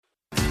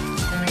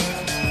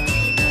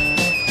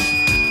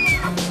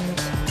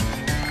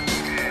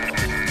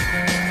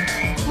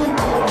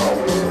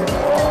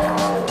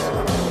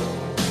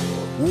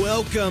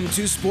Welcome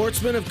to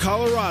Sportsman of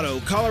Colorado,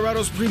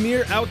 Colorado's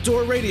premier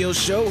outdoor radio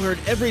show, heard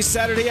every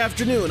Saturday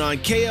afternoon on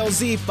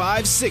KLZ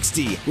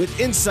 560, with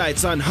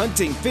insights on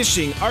hunting,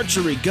 fishing,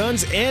 archery,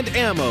 guns, and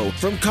ammo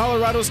from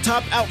Colorado's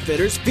top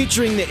outfitters,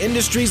 featuring the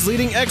industry's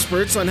leading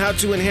experts on how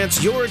to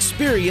enhance your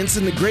experience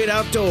in the great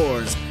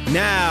outdoors.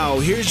 Now,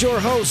 here's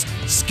your host,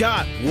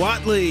 Scott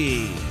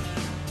Watley.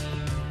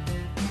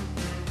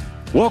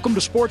 Welcome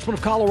to Sportsman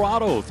of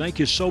Colorado. Thank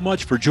you so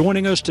much for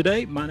joining us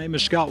today. My name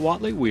is Scott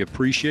Watley. We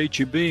appreciate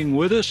you being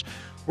with us.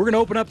 We're going to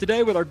open up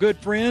today with our good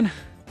friend,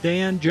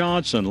 Dan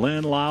Johnson,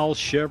 Len Lyles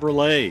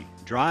Chevrolet.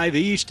 Drive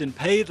east and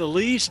pay the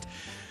least.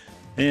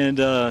 And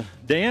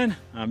Dan,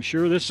 I'm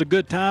sure this is a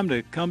good time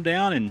to come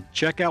down and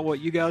check out what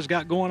you guys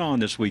got going on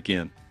this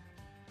weekend.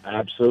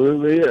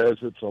 Absolutely, as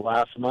it's the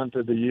last month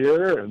of the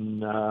year,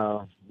 and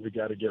we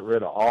got to get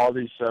rid of all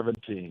these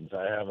 17s.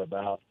 I have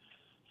about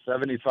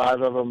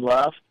 75 of them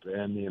left,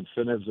 and the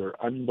incentives are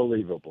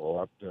unbelievable.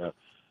 Up to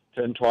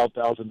 $10,000,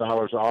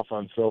 $12,000 off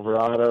on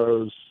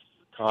Silverados,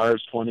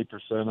 cars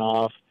 20%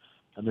 off.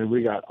 I mean,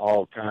 we got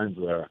all kinds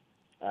of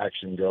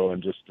action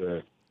going just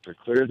to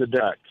clear the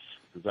decks,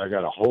 because I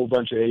got a whole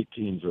bunch of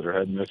 18s that are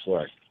heading this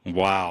way.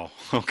 Wow.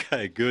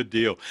 Okay, good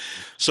deal.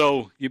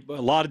 So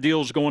a lot of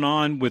deals going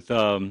on with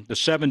the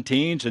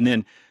 17s, and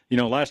then, you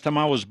know, last time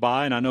I was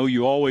by, and I know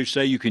you always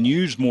say you can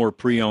use more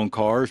pre-owned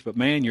cars, but,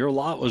 man, your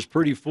lot was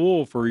pretty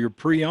full for your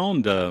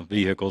pre-owned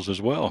vehicles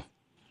as well.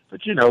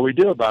 But, you know, we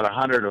do about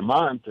 100 a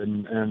month,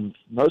 and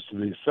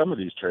some of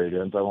these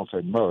trade-ins, I won't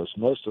say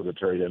most of the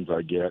trade-ins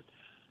I get,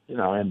 you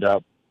know, end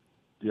up,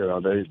 you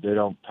know, they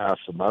don't pass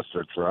the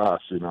mustard for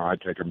us. You know, I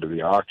take them to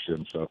the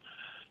auction. So,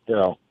 you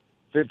know,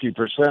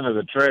 50% of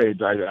the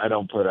trades I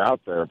don't put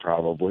out there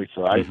probably,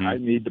 so I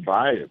need to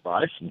buy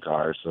some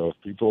cars. So if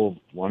people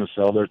want to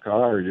sell their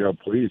car, you know,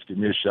 please give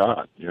me a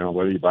shot. You know,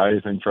 whether you buy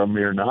anything from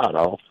me or not,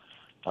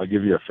 I'll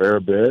give you a fair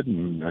bid,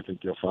 and I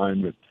think you'll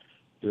find that,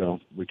 you know,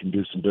 we can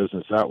do some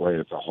business that way.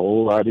 It's a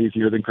whole lot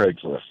easier than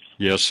Craigslist.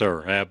 Yes,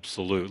 sir,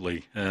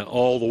 absolutely,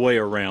 all the way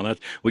around.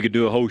 We could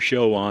do a whole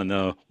show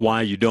on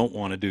why you don't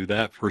want to do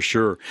that for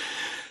sure.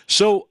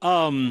 So,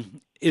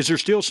 is there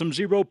still some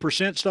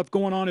 0% stuff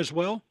going on as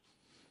well?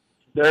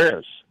 There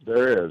is.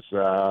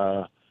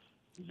 0%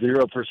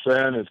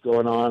 is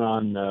going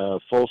on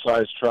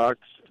full-size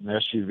trucks and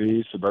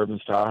SUVs,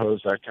 Suburbans,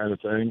 Tahoes, that kind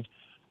of thing.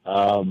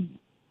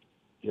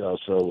 You know,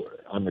 so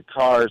on the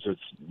cars,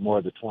 it's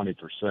more the 20%.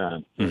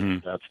 Mm-hmm.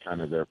 That's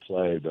kind of their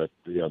play. But,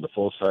 you know, the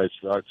full-size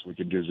trucks, we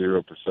can do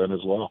 0%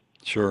 as well.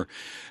 Sure.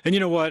 And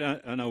you know what?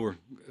 I know we're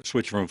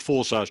switching from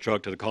full-size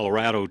truck to the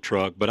Colorado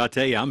truck, but I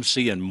tell you, I'm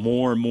seeing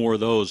more and more of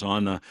those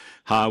on the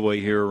highway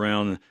here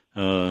around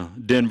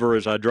Denver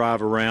as I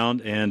drive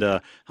around. And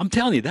I'm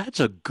telling you, that's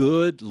a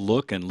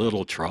good-looking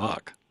little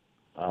truck.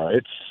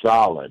 It's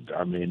solid.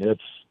 I mean,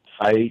 it's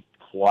tight,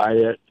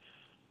 quiet,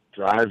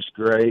 drives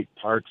great,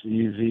 parks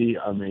easy.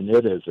 I mean,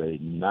 it is a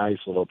nice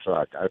little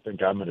truck. I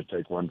think I'm going to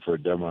take one for a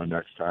demo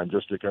next time,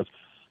 just because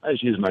I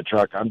just use my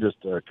truck. I'm just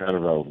kind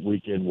of a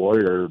weekend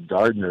warrior,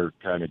 gardener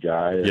kind of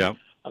guy. Yeah.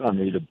 I don't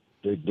need a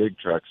big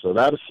truck. So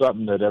that is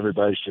something that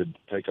everybody should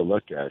take a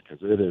look at, because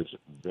it is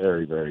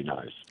very, very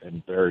nice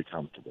and very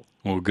comfortable.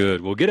 Well,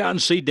 good. Well, get out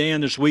and see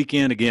Dan this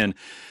weekend again.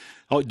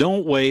 Oh,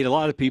 don't wait. A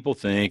lot of people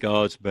think,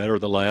 it's better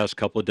the last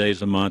couple of days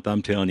of the month.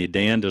 I'm telling you,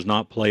 Dan does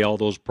not play all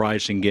those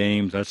pricing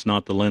games. That's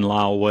not the Len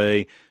Lyle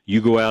way.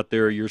 You go out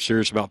there, you're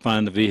serious about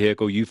finding the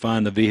vehicle. You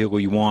find the vehicle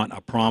you want.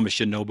 I promise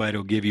you, nobody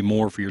will give you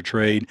more for your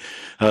trade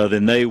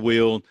than they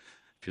will.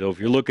 So if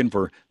you're looking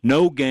for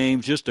no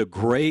games, just a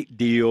great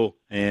deal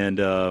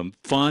and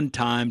fun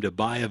time to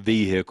buy a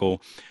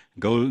vehicle,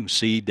 go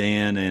see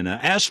Dan and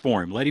ask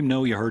for him. Let him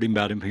know you heard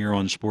about him here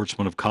on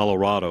Sportsman of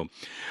Colorado.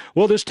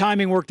 Well, this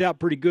timing worked out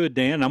pretty good,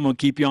 Dan. I'm going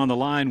to keep you on the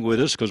line with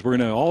us, because we're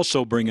going to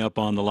also bring up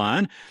on the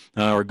line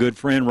our good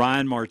friend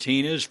Ryan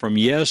Martinez from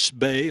Yes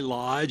Bay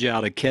Lodge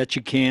out of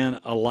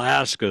Ketchikan,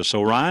 Alaska.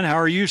 So, Ryan, how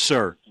are you,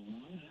 sir?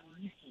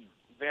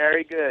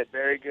 Very good,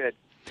 very good.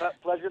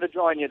 Pleasure to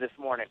join you this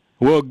morning.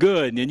 Well,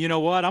 good. And you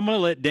know what? I'm going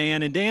to let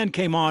Dan, and Dan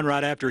came on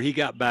right after he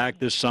got back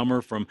this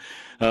summer from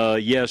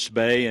Yes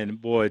Bay, and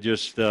boy,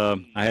 just I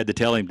had to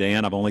tell him,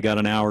 Dan, I've only got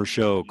an hour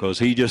show, because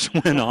he just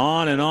went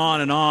on and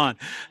on and on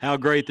how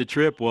great the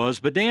trip was.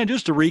 But Dan,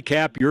 just to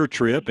recap your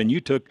trip, and you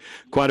took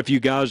quite a few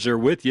guys there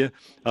with you,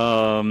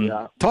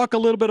 talk a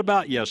little bit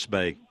about Yes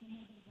Bay.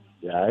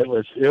 Yeah, it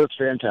was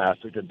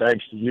fantastic, and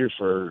thanks to you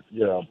for,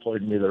 you know,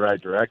 pointing me the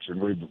right direction.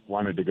 We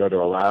wanted to go to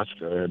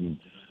Alaska, and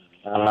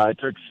I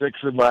took 6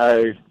 of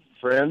my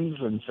friends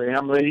and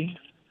family,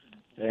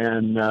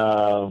 and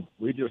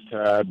we just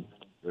had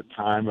the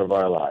time of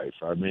our life.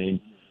 I mean,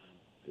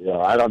 you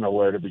know, I don't know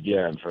where to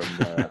begin. From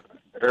the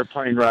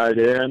airplane ride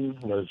in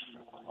was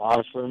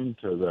awesome,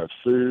 to the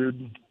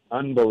food,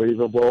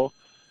 unbelievable.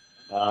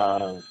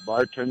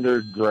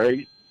 Bartender,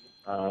 great.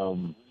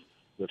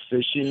 The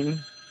fishing,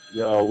 you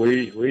know,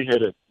 we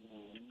hit a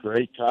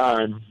great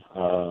time.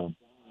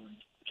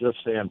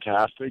 Just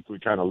fantastic. We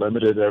kind of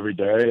limited every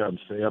day on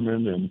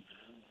salmon and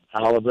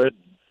halibut.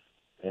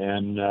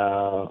 And,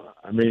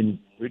 I mean,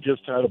 we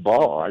just had a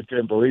ball. I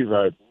can't believe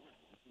I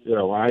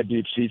when I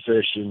deep sea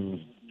fish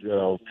in,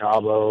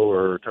 Cabo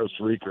or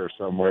Costa Rica or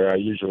somewhere, I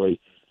usually,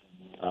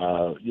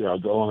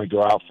 only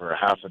go out for a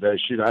half a day.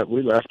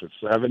 We left at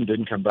 7,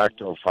 didn't come back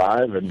till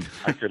 5, and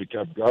I could have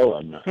kept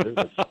going.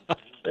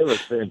 It was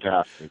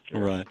fantastic.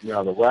 Right.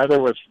 The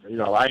weather was,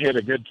 I had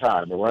a good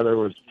time. The weather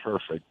was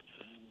perfect.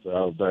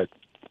 So, but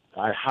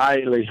I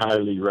highly,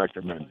 highly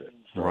recommend it.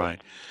 So,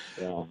 right.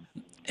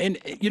 And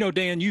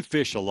Dan, you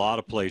fish a lot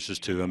of places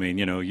too. I mean,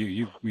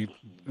 you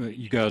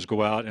guys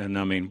go out, and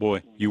I mean,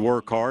 boy, you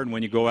work hard. And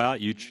when you go out,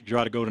 you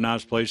try to go to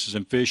nice places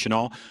and fish and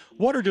all.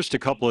 What are just a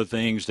couple of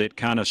things that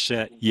kind of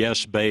set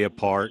Yes Bay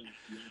apart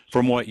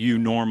from what you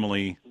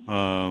normally,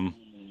 from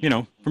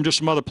just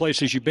some other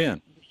places you've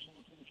been?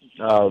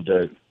 Oh,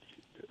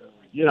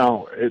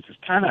 it's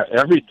kind of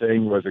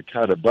everything was a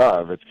cut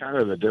above. It's kind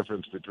of the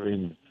difference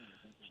between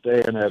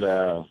staying at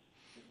a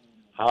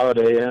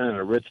Holiday Inn and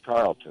a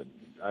Ritz-Carlton.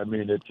 I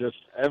mean, it's just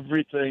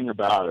everything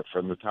about it,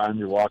 from the time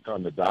you walk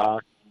on the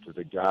dock to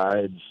the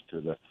guides to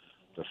the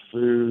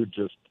food,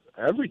 just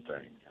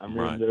everything. I mean,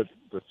 right.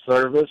 the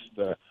service,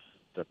 the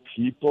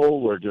people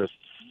were just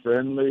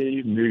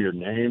friendly, knew your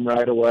name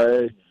right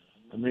away.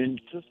 I mean,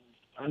 just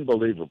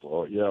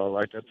unbelievable.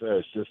 Like I said,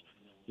 it's just,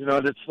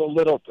 it's the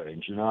little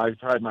things. I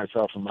pride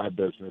myself in my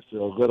business.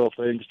 Little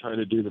things, try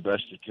to do the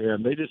best you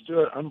can. They just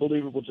do an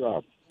unbelievable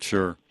job.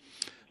 Sure.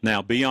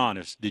 Now, be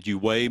honest. Did you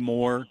weigh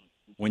more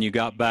when you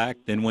got back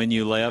than when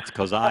you left?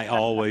 Because I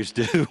always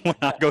do when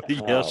I go to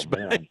Yes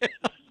Bay.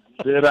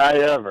 Did I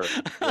ever?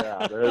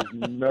 Yeah, there's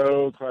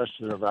no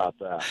question about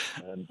that.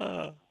 And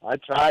I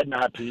tried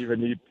not to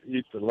even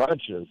eat the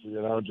lunches,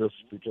 just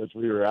because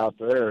we were out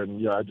there,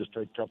 and I just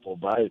take a couple of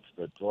bites.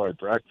 But boy,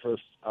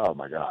 breakfast, oh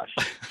my gosh,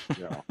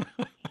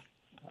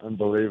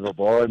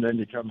 unbelievable. And then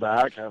you come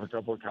back, have a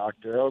couple of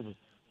cocktails,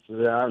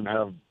 sit down, and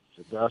have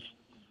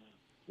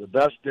the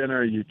best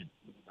dinner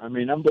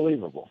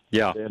unbelievable.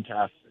 Yeah,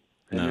 fantastic.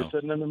 And you're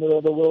sitting in the middle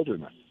of the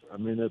wilderness. I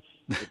mean,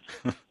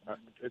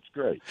 it's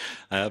great.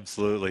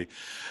 Absolutely.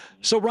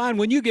 So, Ryan,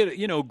 when you get,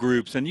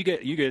 groups, and you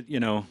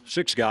get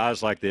 6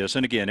 guys like this,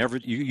 and again,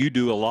 you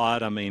do a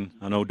lot. I mean,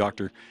 I know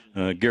Dr.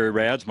 Gary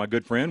Rad's my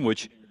good friend,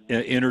 which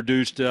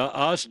introduced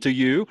us to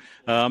you.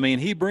 I mean,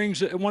 he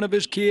brings one of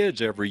his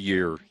kids every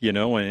year,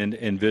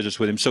 and visits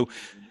with him. So,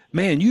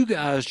 man, you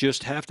guys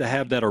just have to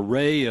have that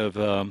array of,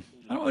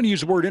 I don't want to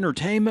use the word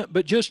entertainment,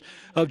 but just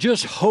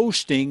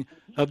hosting,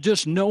 of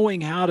just knowing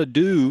how to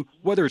do,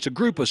 whether it's a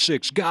group of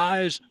 6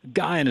 guys, a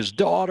guy and his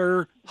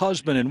daughter,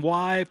 husband and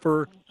wife,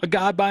 or a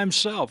guy by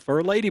himself, or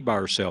a lady by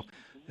herself.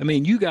 I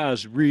mean, you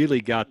guys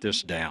really got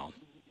this down.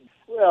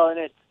 Well, and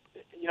it's,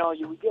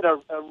 you get a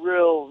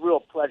real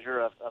pleasure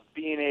of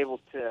being able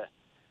to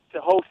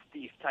host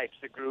these types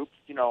of groups,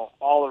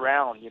 all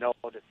around,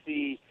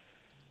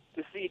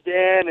 to see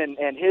Dan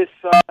and his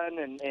son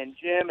and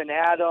Jim and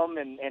Adam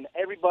and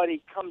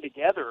everybody come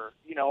together,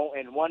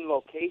 in one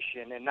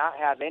location, and not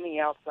have any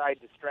outside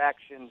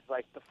distractions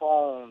like the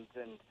phones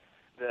and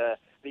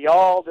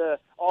all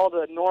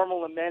the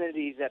normal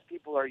amenities that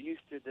people are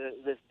used to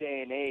this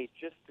day and age.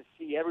 Just to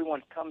see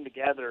everyone come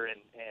together and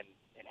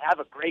have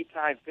a great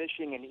time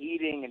fishing and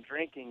eating and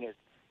drinking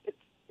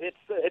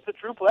it's a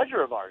true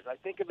pleasure of ours. I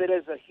think of it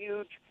as a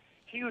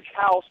huge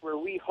house where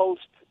we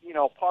host,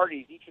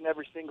 parties each and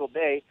every single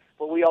day,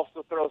 but we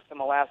also throw some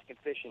Alaskan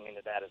fishing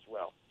into that as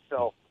well.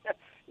 So,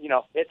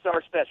 it's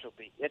our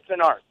specialty. It's an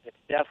art. It's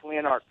definitely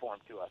an art form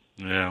to us.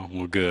 Yeah,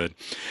 well, good.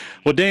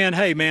 Well, Dan,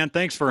 hey, man,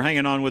 thanks for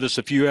hanging on with us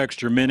a few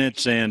extra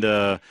minutes, and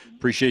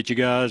appreciate you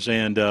guys.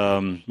 And,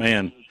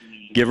 man,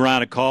 give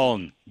Ryan a call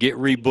and get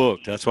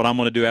rebooked. That's what I'm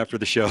going to do after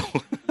the show.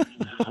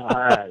 All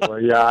right.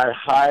 Well, yeah, I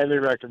highly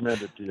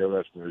recommend it to your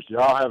listeners.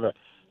 Y'all have a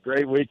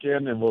great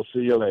weekend, and we'll see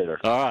you later.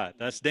 All right.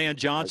 That's Dan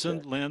Johnson,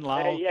 okay. Lynn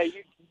Lyle. Hey,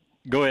 yeah,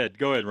 Go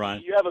ahead,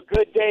 Ryan. You have a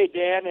good day,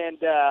 Dan, and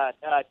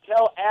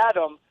tell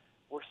Adam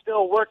we're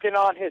still working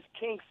on his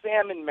king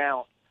salmon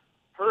mount.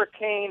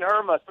 Hurricane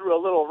Irma threw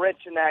a little wrench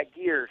in that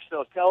gear,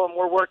 so tell him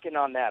we're working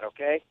on that,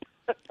 okay?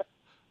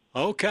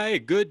 Okay,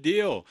 good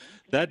deal.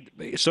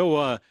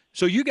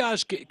 So you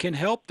guys can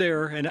help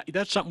there, and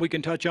that's something we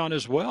can touch on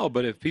as well.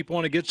 But if people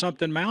want to get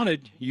something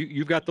mounted,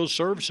 you've got those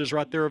services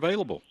right there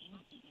available.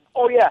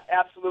 Oh, yeah,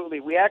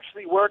 absolutely. We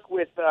actually work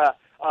with,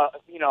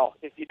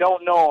 if you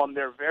don't know them,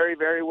 they're very,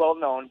 very well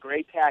known.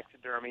 Gray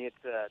Taxidermy.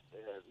 It's a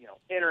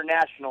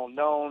international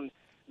known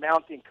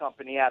mounting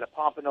company out of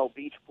Pompano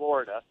Beach,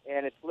 Florida,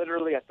 and it's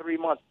literally a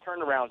 3-month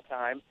turnaround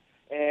time.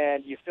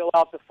 And you fill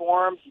out the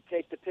forms, you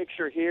take the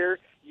picture here,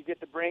 you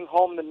get to bring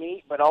home the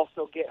meat, but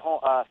also get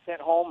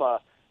sent home a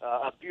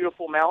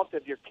beautiful mount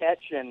of your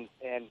catch and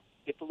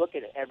get to look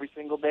at it every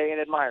single day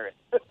and admire it.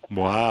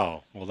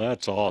 Wow. Well,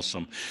 that's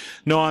awesome.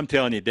 No, I'm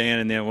telling you, Dan,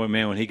 and then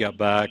when he got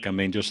back, I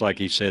mean, just like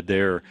he said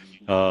there,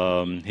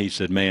 he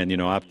said,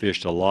 man, I've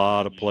fished a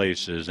lot of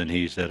places, and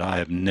he said, I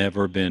have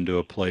never been to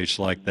a place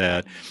like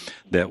that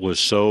was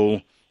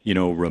so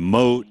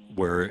remote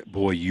where,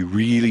 boy, you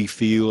really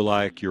feel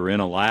like you're in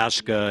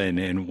Alaska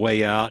and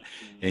way out,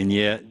 and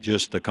yet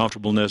just the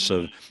comfortableness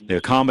of the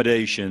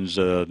accommodations,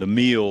 the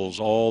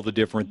meals, all the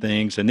different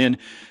things. And then,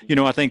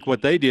 I think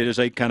what they did is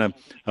they kind of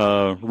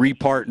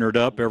repartnered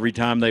up every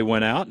time they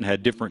went out and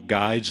had different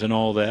guides and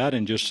all that,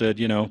 and just said,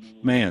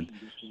 man,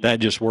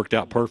 that just worked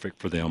out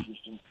perfect for them.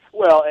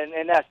 Well,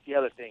 and that's the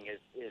other thing is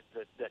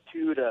the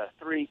 2 to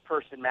 3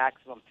 person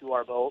maximum to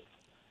our boats.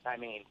 I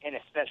mean, and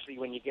especially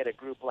when you get a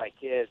group like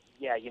his,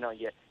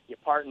 you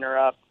partner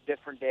up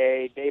different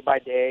day by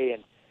day,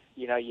 and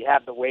you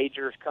have the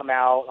wagers come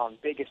out on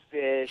biggest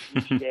fish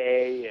each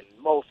day and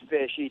most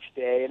fish each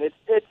day, and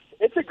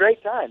it's a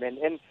great time.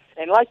 And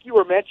like you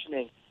were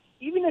mentioning,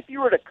 even if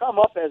you were to come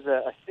up as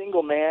a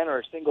single man or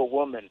a single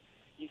woman,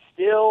 you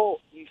still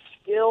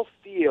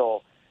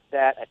feel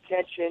that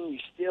attention. You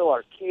still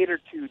are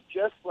catered to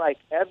just like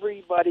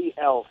everybody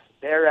else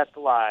there at the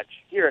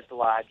lodge, here at the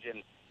lodge,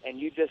 and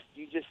you just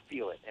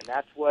feel it. And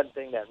that's one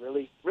thing that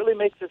really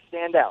makes us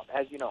stand out,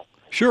 as you know.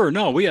 Sure.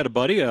 No, we had a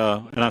buddy,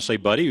 and I say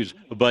buddy, who's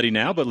a buddy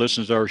now, but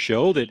listens to our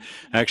show, that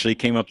actually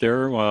came up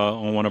there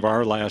on one of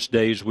our last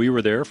days we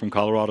were there from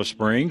Colorado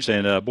Springs,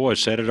 and,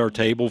 sat at our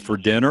table for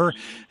dinner.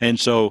 And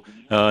so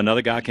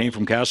another guy came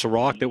from Castle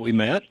Rock that we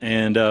met.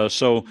 And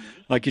so,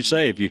 like you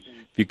say, if you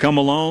come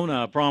alone,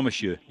 I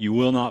promise you, you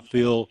will not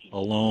feel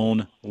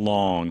alone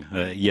long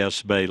at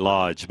Yes Bay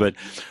Lodge. But,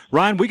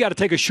 Ryan, we got to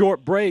take a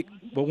short break.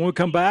 But when we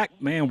come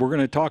back, man, we're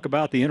going to talk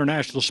about the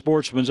International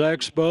Sportsman's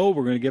Expo.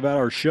 We're going to give out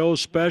our show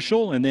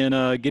special and then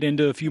get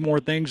into a few more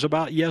things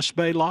about Yes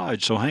Bay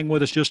Lodge. So hang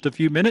with us just a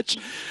few minutes.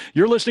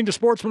 You're listening to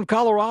Sportsman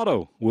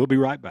Colorado. We'll be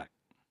right back.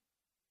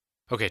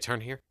 Okay,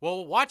 turn here.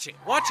 Well, watch it.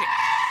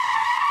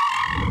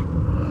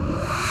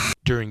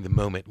 During the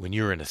moment when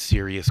you're in a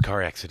serious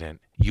car accident,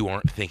 you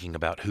aren't thinking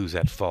about who's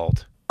at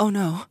fault. Oh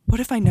no,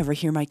 what if I never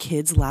hear my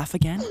kids laugh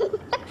again?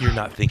 You're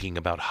not thinking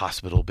about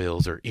hospital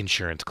bills or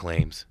insurance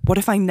claims. What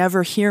if I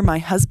never hear my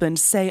husband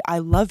say I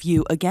love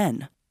you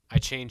again? I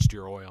changed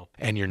your oil.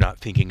 And you're not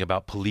thinking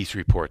about police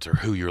reports or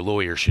who your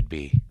lawyer should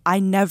be. I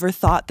never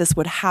thought this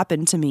would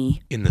happen to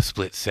me. In the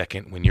split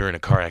second when you're in a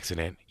car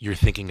accident, you're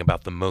thinking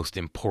about the most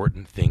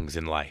important things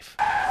in life.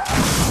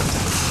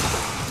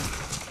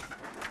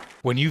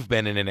 When you've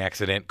been in an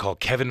accident, call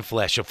Kevin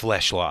Flesh of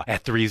Flesh Law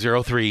at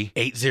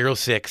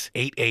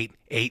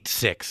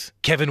 303-806-8886.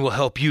 Kevin will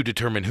help you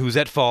determine who's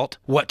at fault,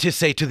 what to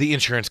say to the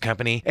insurance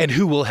company, and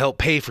who will help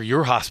pay for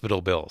your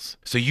hospital bills,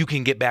 so you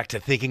can get back to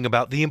thinking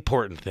about the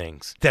important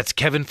things. That's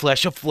Kevin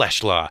Flesh of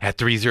Flesh Law at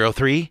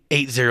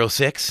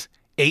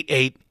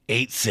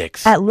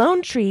 303-806-8886. At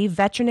Lone Tree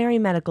Veterinary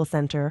Medical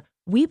Center,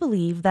 we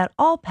believe that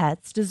all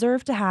pets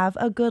deserve to have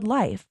a good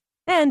life.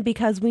 And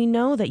because we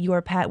know that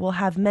your pet will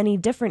have many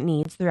different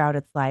needs throughout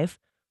its life,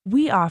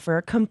 we offer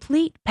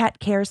complete pet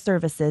care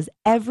services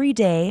every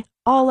day,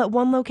 all at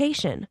one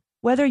location.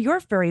 Whether your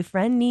furry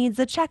friend needs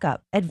a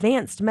checkup,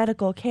 advanced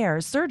medical care,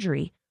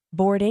 surgery,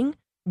 boarding,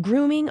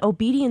 grooming,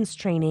 obedience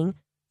training,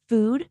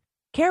 food,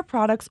 care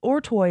products, or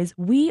toys,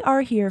 we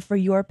are here for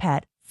your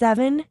pet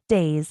 7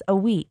 days a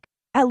week.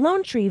 At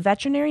Lone Tree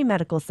Veterinary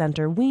Medical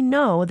Center, we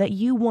know that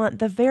you want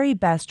the very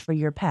best for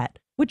your pet,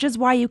 which is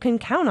why you can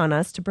count on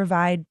us to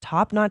provide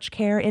top-notch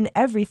care in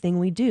everything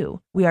we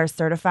do. We are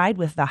certified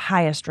with the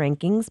highest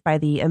rankings by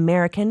the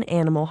American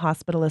Animal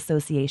Hospital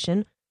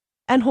Association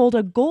and hold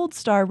a gold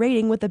star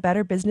rating with the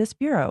Better Business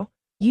Bureau.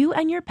 You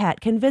and your pet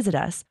can visit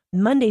us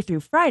Monday through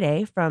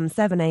Friday from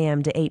 7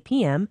 a.m. to 8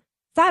 p.m.,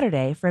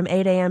 Saturday from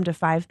 8 a.m. to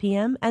 5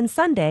 p.m., and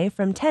Sunday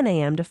from 10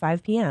 a.m. to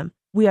 5 p.m.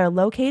 We are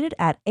located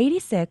at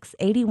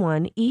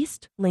 8681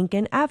 East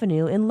Lincoln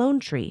Avenue in Lone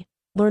Tree.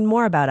 Learn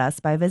more about us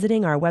by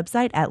visiting our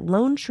website at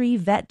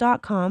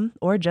lonetreevet.com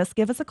or just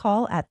give us a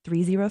call at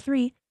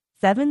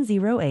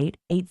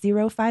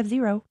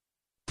 303-708-8050.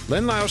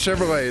 Lynn Lyle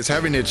Chevrolet is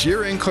having its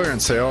year-end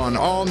clearance sale on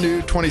all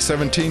new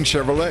 2017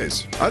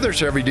 Chevrolets. Other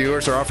Chevy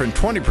dealers are offering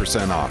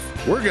 20%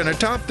 off. We're going to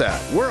top that.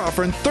 We're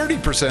offering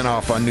 30%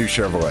 off on new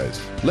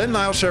Chevrolets. Lynn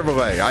Lyle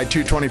Chevrolet,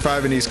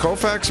 I-225 in East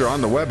Colfax, or on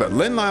the web at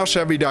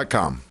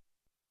lynnlylechevy.com.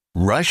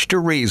 Rush to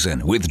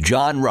Reason with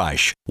John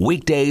Rush.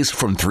 Weekdays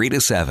from 3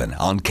 to 7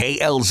 on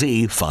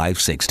KLZ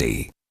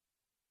 560.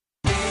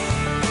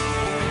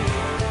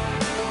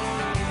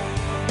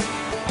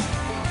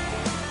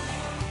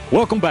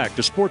 Welcome back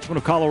to Sportsman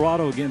of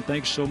Colorado. Again,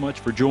 thanks so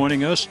much for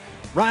joining us.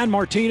 Ryan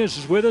Martinez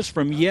is with us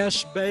from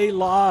Yes Bay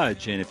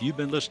Lodge. And if you've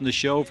been listening to the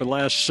show for the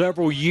last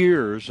several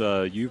years,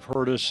 you've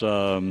heard us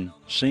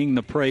sing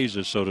the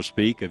praises, so to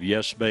speak, of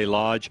Yes Bay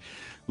Lodge,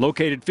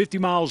 located 50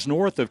 miles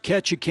north of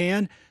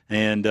Ketchikan.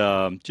 And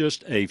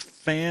just a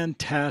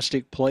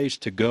fantastic place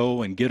to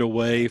go and get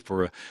away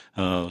for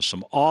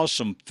some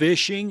awesome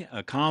fishing,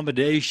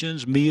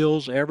 accommodations,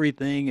 meals.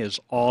 Everything is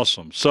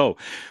awesome. So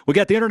we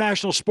got the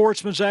International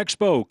Sportsman's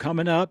Expo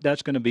coming up.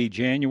 That's going to be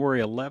January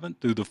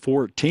 11th through the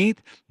 14th,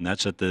 and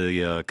that's at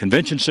the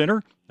Convention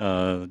Center.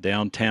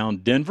 Downtown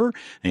Denver,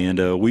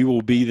 and we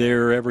will be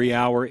there every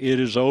hour it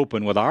is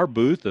open with our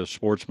booth, the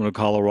Sportsman of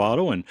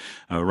Colorado, and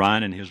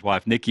Ryan and his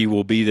wife Nikki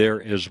will be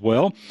there as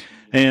well.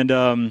 And,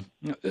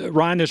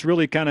 Ryan, this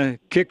really kind of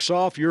kicks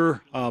off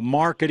your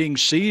marketing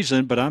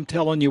season, but I'm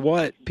telling you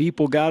what,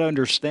 people got to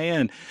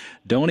understand,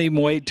 don't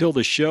even wait till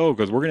the show,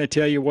 because we're going to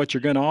tell you what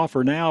you're going to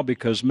offer now,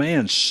 because,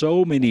 man,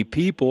 so many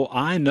people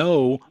I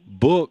know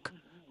book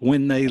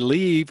when they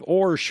leave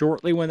or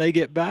shortly when they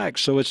get back.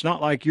 So it's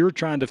not like you're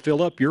trying to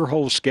fill up your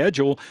whole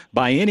schedule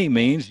by any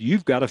means.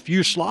 You've got a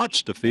few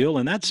slots to fill,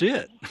 and that's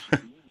it.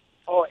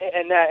 Oh,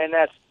 and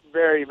that's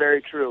very,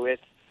 very true.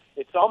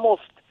 It's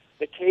almost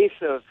the case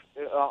of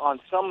on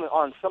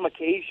some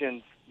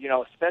occasions, you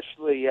know,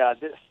 especially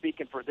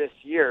speaking for this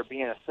year,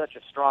 being such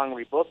a strong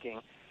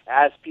rebooking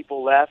as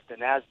people left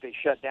and as they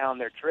shut down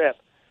their trip.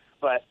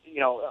 But, you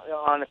know,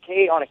 on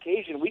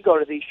occasion, we go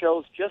to these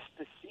shows just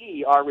to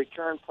see our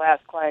return class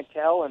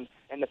clientele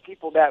and the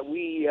people that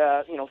we,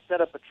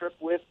 set up a trip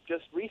with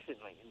just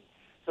recently. And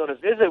so to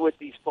visit with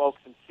these folks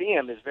and see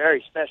them is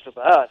very special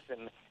to us,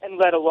 and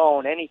let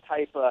alone any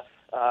type of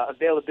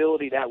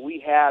availability that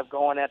we have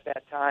going at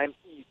that time.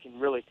 You can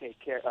really take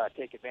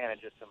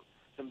advantage of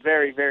some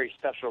very, very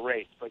special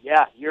rates. But,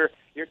 yeah, you're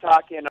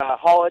talking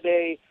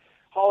holiday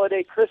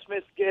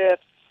Christmas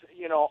gifts,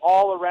 you know,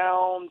 all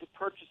around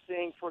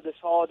purchasing for this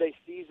holiday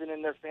season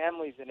and their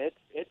families, and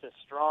it's a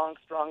strong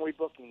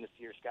rebooking this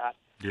year, Scott.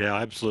 Yeah,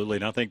 absolutely.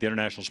 And I think the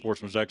International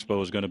Sportsman's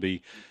Expo is going to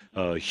be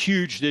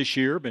huge this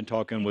year. Been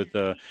talking with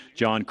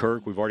John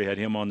Kirk. We've already had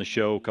him on the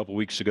show a couple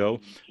weeks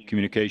ago,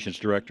 communications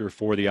director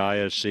for the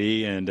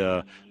ISC,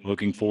 and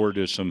looking forward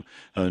to some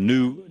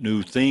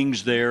new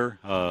things there,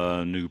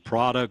 new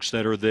products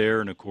that are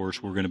there. And, of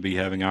course, we're going to be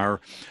having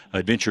our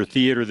Adventure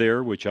Theater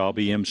there, which I'll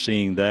be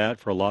emceeing that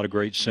for a lot of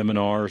great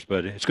seminars.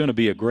 But it's going to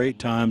be a great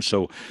time.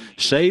 So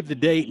save the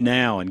date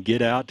now and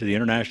get out to the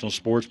International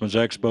Sportsman's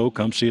Expo.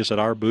 Come see us at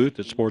our booth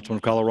at Sportsman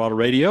of Colorado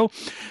Radio,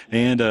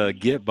 and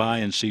get by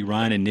and see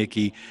Ryan and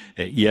Nikki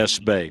at Yes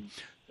Bay.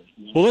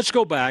 Well, let's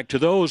go back to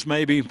those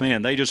maybe,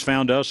 man, they just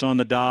found us on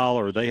the dial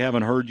or they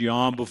haven't heard you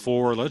on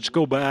before. Let's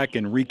go back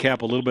and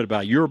recap a little bit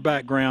about your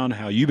background,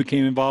 how you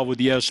became involved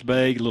with Yes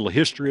Bay, a little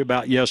history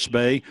about Yes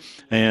Bay,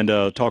 and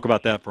talk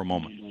about that for a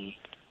moment.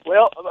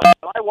 Well,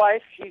 my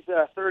wife, she's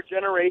a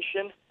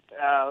third-generation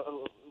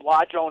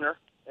lodge owner.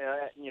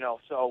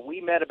 So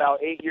we met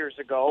about 8 years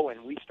ago,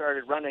 and we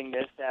started running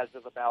this as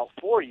of about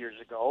 4 years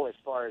ago as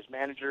far as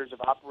managers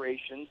of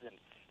operations and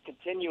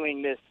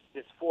continuing this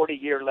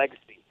 40-year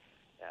legacy.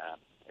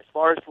 As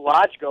far as the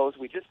lodge goes,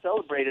 we just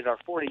celebrated our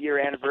 40-year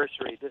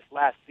anniversary this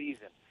last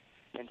season.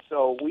 And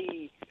so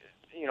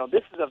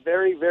this is a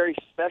very, very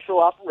special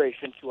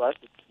operation to us.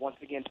 It's, once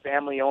again,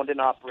 family-owned and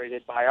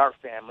operated by our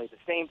family, the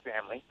same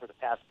family, for the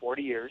past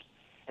 40 years.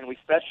 And we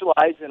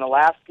specialize in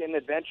Alaskan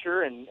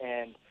adventure and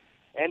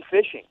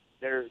fishing.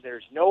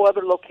 There's no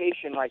other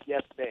location like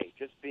Yes Bay,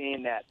 just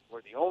being that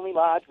we're the only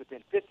lodge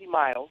within 50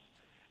 miles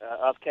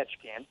of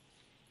Ketchikan.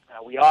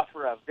 We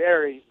offer a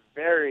very,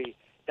 very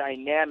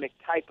dynamic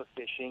type of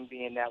fishing,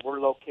 being that we're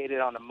located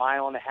on a 1.5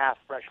 mile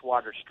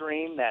freshwater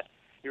stream that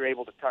you're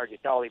able to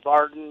target Dolly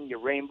Varden, your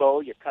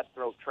rainbow, your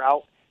cutthroat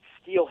trout,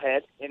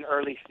 steelhead in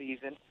early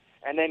season,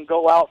 and then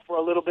go out for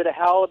a little bit of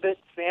halibut,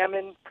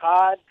 salmon,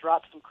 cod,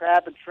 drop some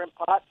crab and shrimp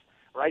pots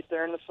right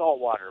there in the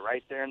saltwater,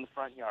 right there in the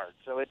front yard.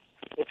 So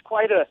it's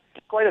quite a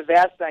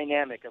vast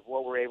dynamic of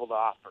what we're able to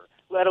offer,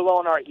 let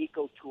alone our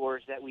eco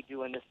tours that we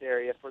do in this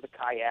area for the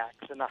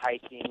kayaks and the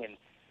hiking.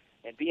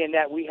 And being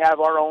that we have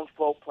our own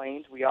float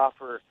planes, we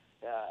offer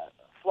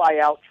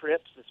fly-out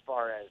trips as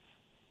far as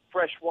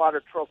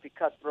freshwater trophy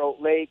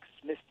cutthroat lakes,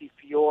 Misty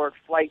Fjord,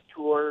 flight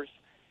tours,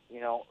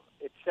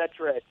 et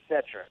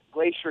cetera,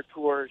 glacier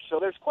tours. So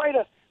there's quite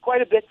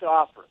a bit to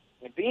offer.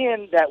 And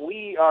being that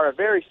we are a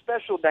very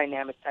special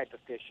dynamic type of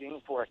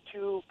fishing for a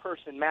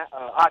 2-person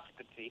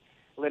occupancy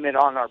limit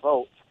on our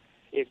boats,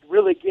 it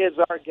really gives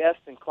our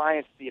guests and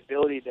clients the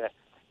ability to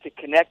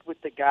connect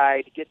with the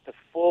guide, get the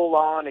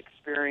full-on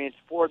experience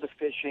for the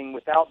fishing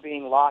without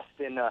being lost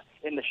in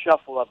the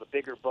shuffle of a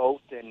bigger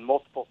boat and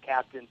multiple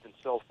captains and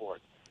so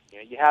forth.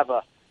 You have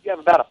about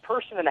 1.5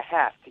 persons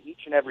to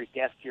each and every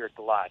guest here at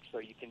the lodge, so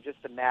you can just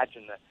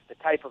imagine the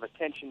type of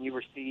attention you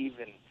receive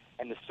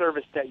and the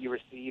service that you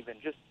receive,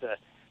 and just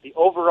the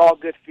overall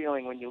good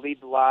feeling when you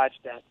leave the lodge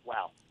that,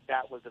 wow,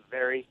 that was a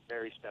very,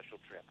 very special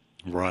trip.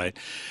 Right.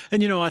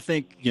 And, I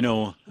think,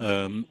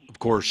 of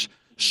course,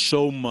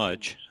 so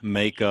much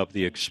make up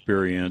the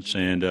experience.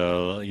 And,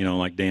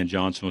 like Dan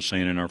Johnson was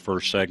saying in our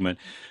first segment,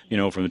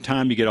 from the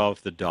time you get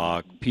off the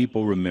dock,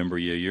 people remember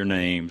you, your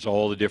names,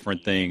 all the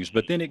different things.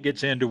 But then it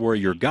gets into where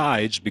you're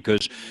guides,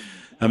 because,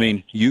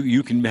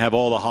 you can have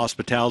all the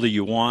hospitality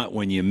you want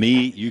when you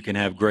meet. You can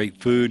have great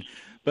food.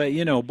 But,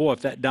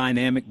 if that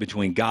dynamic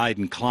between guide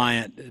and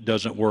client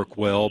doesn't work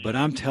well, but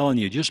I'm telling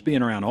you, just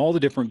being around all the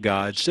different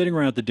guides, sitting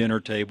around at the dinner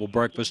table,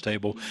 breakfast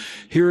table,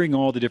 hearing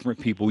all the different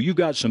people, you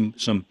got some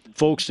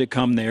folks that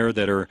come there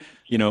that are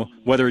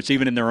whether it's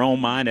even in their own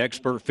mind,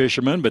 expert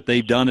fishermen, but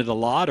they've done it a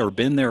lot or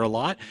been there a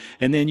lot.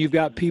 And then you've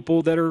got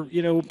people that are,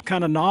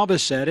 kind of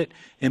novice at it.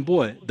 And,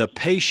 boy, the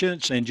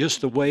patience and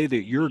just the way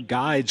that your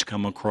guides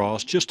come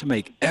across just to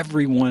make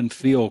everyone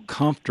feel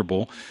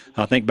comfortable.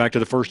 I think back to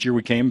the first year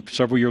we came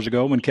several years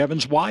ago when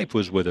Kevin's wife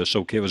was with us.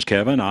 So it was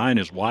Kevin, I, and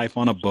his wife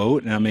on a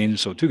boat. And,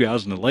 so 2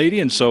 guys and a lady.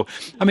 And so,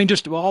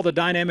 just all the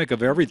dynamic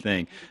of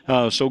everything.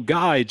 So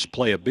guides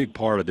play a big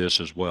part of this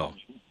as well.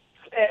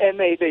 And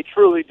they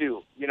truly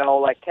do.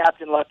 Like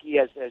Captain Lucky,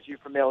 as you're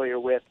familiar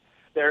with,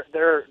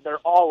 they're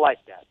all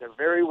like that. They're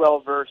very well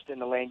versed in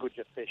the language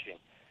of fishing.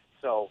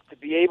 So to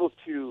be able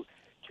to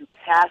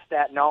pass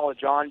that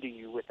knowledge on to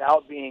you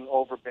without being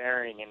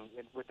overbearing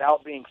and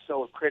without being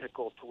so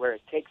critical to where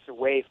it takes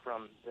away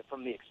from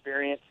the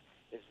experience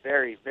is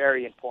very,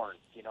 very important.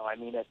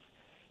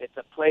 It's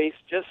a place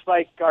just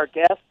like our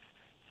guests.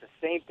 It's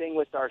the same thing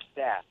with our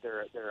staff.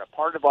 They're a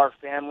part of our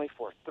family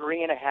for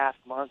 3.5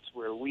 months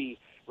where we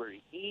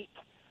eat,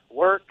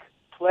 work,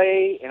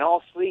 play, and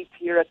all sleep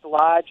here at the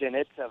lodge, and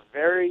it's a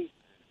very,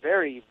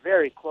 very,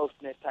 very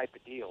close-knit type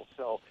of deal.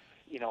 So,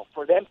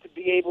 for them to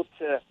be able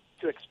to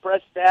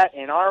express that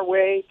in our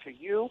way to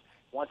you,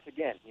 once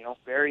again,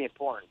 very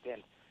important.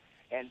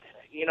 And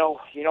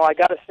I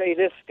got to say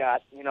this,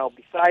 Scott.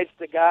 Besides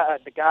the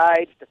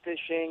guides, the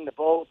fishing, the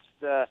boats,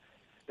 the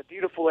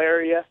beautiful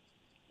area,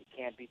 you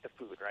can't beat the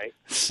food, right?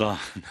 Son,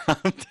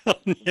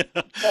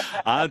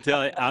 I'm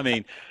telling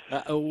you,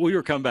 we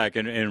were coming back,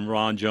 and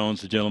Ron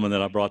Jones, the gentleman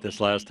that I brought this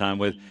last time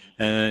with,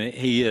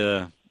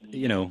 he,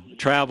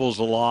 travels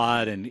a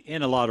lot and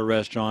in a lot of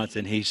restaurants,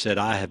 and he said,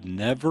 I have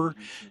never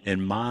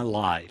in my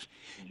life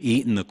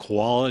eaten the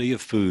quality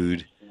of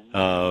food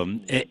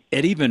at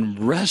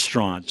even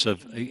restaurants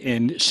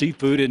and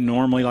seafood isn't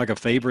normally like a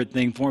favorite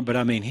thing for him,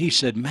 but he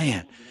said,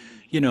 man,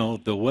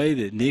 the way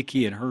that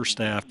Nikki and her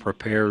staff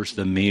prepares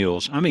the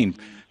meals,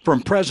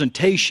 from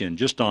presentation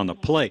just on the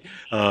plate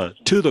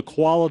to the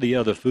quality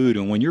of the food.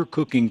 And when you're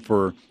cooking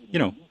for,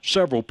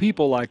 several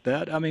people like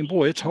that,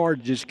 boy, it's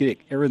hard to just get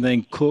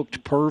everything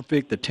cooked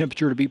perfect, the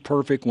temperature to be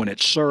perfect when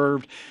it's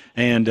served.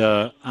 And,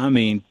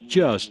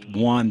 just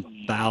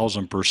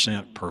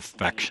 1,000%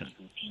 perfection.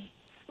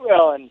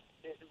 Well, and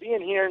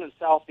being here in the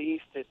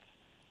Southeast, it's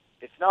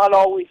not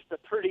always the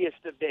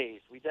prettiest of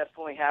days. We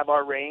definitely have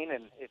our rain,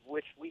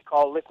 which we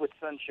call liquid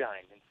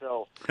sunshine. And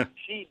so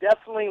she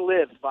definitely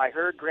lives by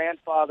her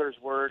grandfather's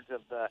words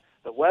of the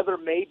weather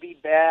may be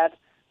bad,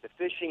 the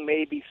fishing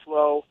may be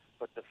slow,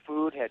 but the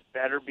food had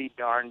better be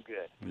darn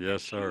good.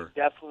 Yes, sir. She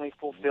definitely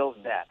fulfills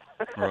that.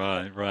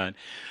 Right.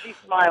 She's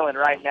smiling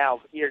right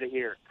now, ear to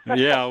ear.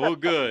 Yeah, well,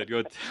 good.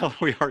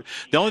 We are.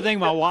 The only thing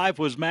my wife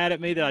was mad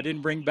at me that I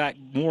didn't bring back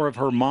more of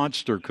her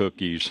monster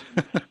cookies.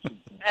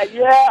 I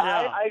knew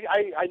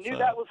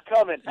that was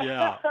coming.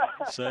 Yeah,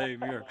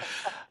 same here.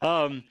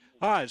 All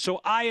right, so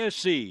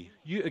ISC,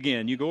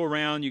 you go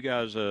around, you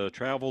guys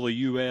travel the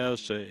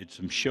U.S., it's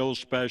some show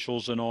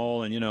specials and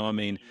all, and,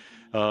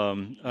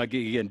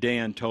 again,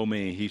 Dan told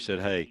me, he said,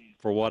 hey,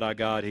 for what I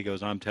got, he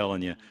goes, I'm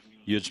telling you,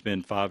 you'd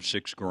spend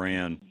 $5-6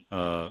 grand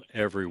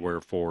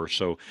everywhere for.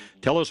 So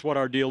tell us what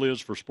our deal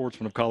is for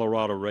Sportsman of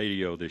Colorado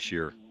Radio this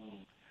year.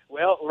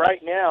 Well,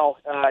 right now,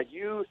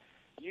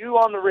 you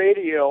on the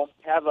radio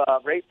have a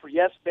rate for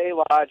Yes Bay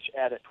Lodge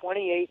at a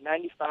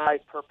 $28.95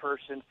 per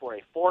person for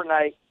a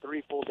 4-night,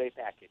 3 full-day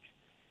package.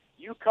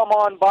 You come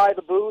on by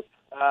the booth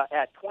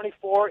at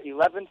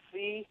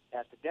 2411C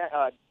at the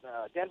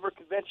Denver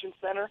Convention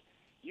Center.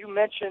 You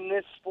mention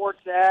this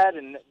sports ad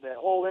and the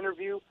whole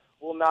interview,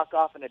 we'll knock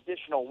off an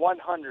additional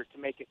 $100 to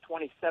make it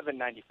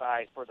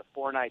 $27.95 for the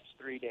 4 nights,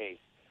 3 days.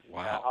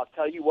 Wow. I'll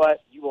tell you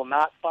what, you will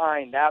not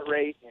find that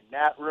rate in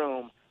that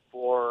room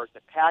for the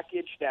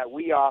package that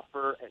we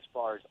offer as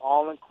far as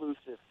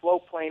all-inclusive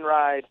float plane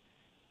ride,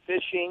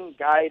 fishing,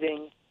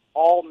 guiding,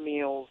 all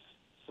meals,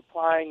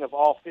 supplying of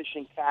all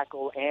fishing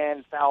tackle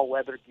and foul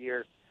weather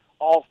gear,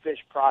 all fish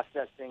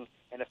processing,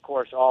 and, of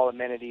course, all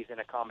amenities and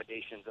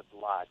accommodations at the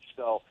lodge.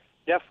 So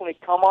definitely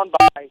come on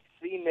by,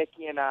 see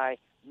Nikki and I,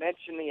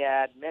 mention the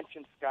ad,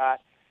 mention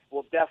Scott.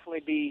 We'll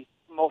definitely be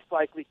most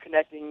likely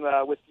connecting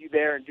with you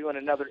there and doing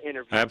another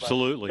interview.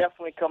 Absolutely. But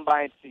definitely come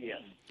by and see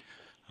us.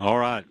 All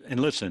right. And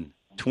listen,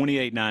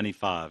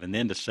 $28.95, and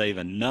then to save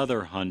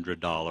another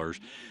 $100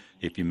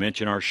 if you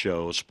mention our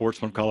show,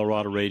 Sportsman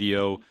Colorado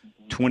Radio,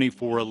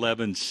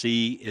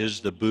 2411C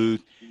is the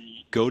booth.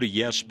 Go to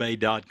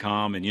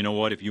yesbay.com, and you know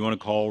what? If you want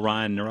to call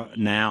Ryan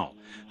now,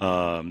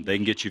 they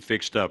can get you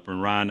fixed up.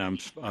 And Ryan,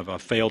 I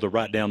failed to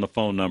write down the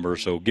phone number,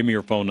 so give me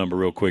your phone number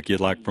real quick. You'd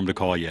like for him to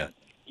call you at.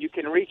 You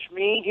can reach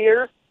me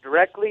here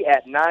directly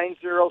at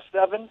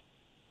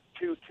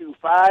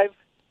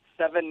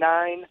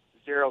 907-225-7906.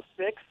 You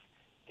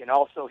can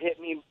also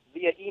hit me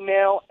via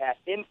email at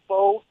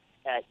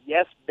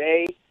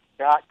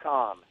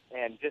info@yesbay.com,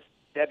 and just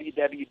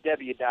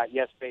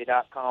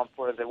www.yesbay.com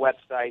for the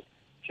website.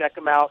 Check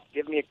them out.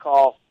 Give me a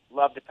call.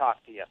 Love to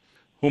talk to you.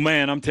 Well,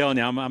 man, I'm telling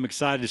you, I'm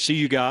excited to see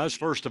you guys,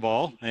 first of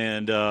all,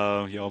 and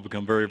you all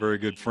become very, very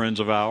good friends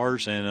of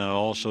ours, and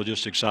also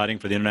just exciting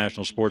for the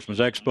International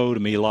Sportsman's Expo to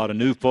meet a lot of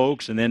new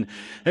folks. And then,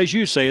 as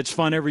you say, it's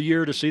fun every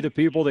year to see the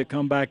people that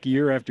come back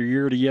year after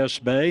year to Yes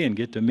Bay and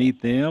get to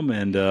meet them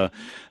and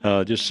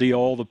just see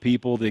all the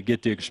people that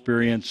get to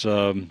experience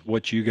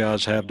what you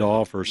guys have to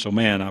offer. So,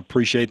 man, I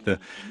appreciate the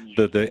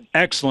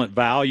excellent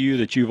value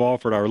that you've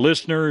offered our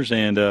listeners,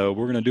 and we're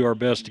going to do our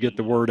best to get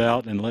the word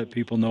out and let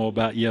people know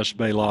about Yes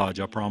Bay Lodge.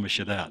 I promise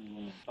you that.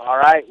 All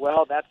right.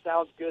 Well, that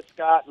sounds good,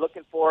 Scott.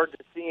 Looking forward to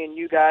seeing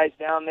you guys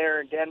down there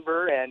in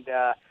Denver, and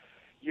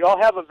you all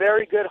have a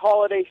very good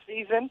holiday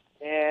season,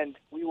 and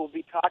we will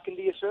be talking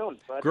to you soon.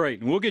 Bud.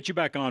 Great. And we'll get you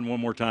back on one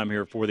more time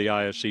here for the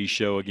ISE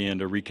show again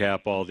to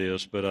recap all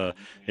this. But,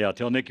 yeah,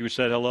 tell Nikki we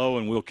said hello,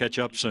 and we'll catch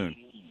up soon.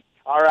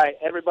 All right,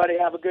 everybody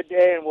have a good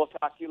day, and we'll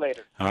talk to you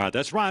later. All right,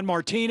 that's Ryan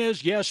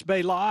Martinez, Yes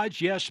Bay Lodge,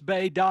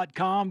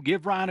 yesbay.com.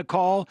 Give Ryan a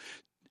call.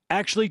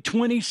 Actually,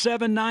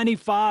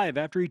 $27.95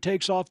 after he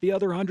takes off the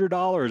other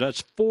 $100.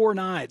 That's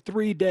 4-night,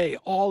 3-day,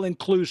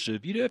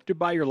 all-inclusive. You do have to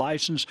buy your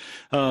license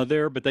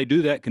there, but they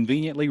do that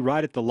conveniently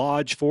right at the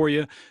lodge for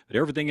you. But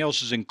everything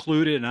else is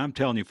included, and I'm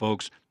telling you,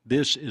 folks,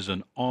 this is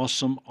an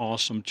awesome,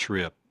 awesome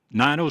trip.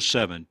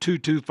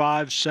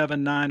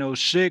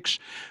 907-225-7906,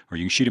 or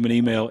you can shoot him an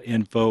email,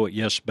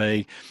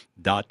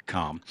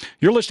 info@yesbay.com.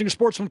 You're listening to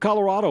Sportsman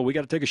Colorado. We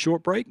got to take a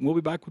short break, and we'll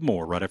be back with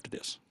more right after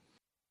this.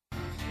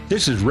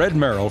 This is Red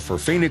Merrill for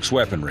Phoenix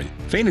Weaponry.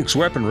 Phoenix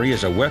Weaponry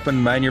is a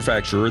weapon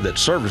manufacturer that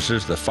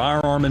services the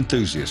firearm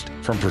enthusiast.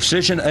 From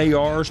precision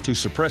ARs to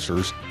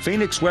suppressors,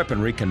 Phoenix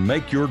Weaponry can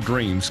make your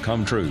dreams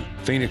come true.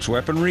 Phoenix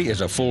Weaponry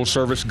is a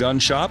full-service gun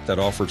shop that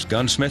offers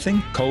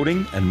gunsmithing,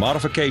 coating, and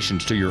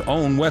modifications to your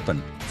own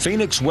weapon.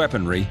 Phoenix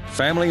Weaponry,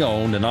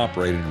 family-owned and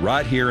operated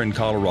right here in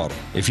Colorado.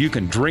 If you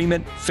can dream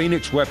it,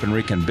 Phoenix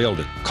Weaponry can build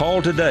it.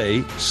 Call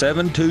today,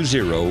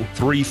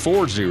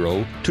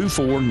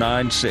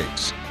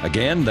 720-340-2496.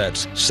 Again,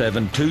 that's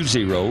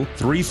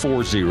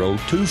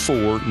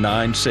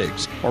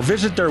 720-340-2496. Or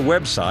visit their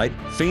website,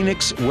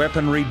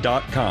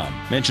 phoenixweaponry.com.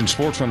 Mention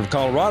Sportsman of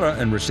Colorado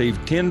and receive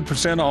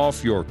 10%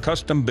 off your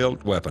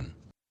custom-built weapon.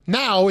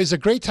 Now is a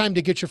great time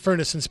to get your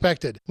furnace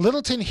inspected.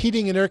 Littleton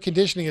Heating and Air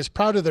Conditioning is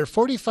proud of their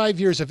 45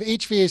 years of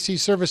HVAC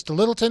service to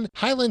Littleton,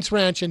 Highlands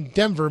Ranch, and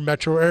Denver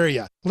metro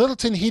area.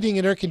 Littleton Heating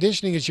and Air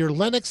Conditioning is your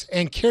Lennox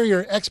and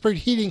Carrier expert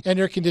heating and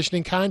air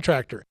conditioning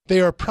contractor.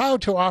 They are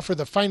proud to offer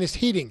the finest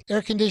heating,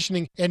 air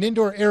conditioning, and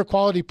indoor air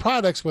quality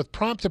products with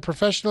prompt and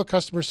professional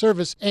customer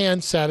service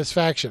and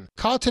satisfaction.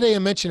 Call today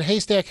and mention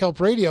Haystack Help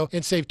Radio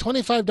and save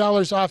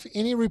 $25 off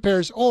any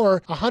repairs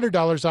or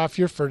 $100 off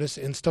your furnace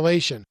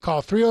installation.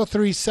 Call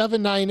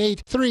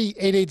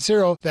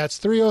 303-798-3880. That's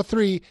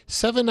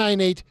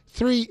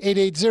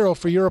 303-798-3880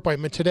 for your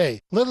appointment today.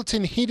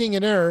 Littleton Heating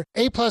and Air,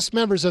 A-plus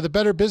members of the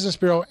Better Business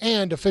Bureau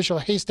and official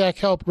Haystack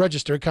Help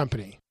registered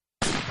company.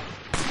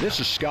 This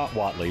is Scott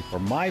Watley for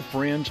my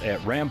friends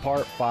at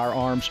Rampart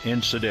Firearms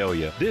in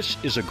Sedalia. This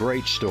is a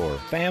great store,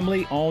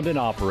 family owned and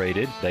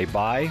operated. They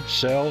buy,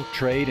 sell,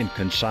 trade, and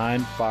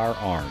consign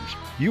firearms.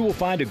 You will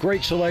find a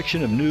great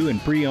selection of new and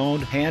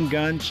pre-owned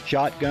handguns,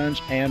 shotguns,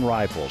 and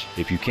rifles.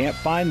 If you can't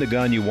find the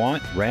gun you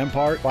want,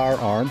 Rampart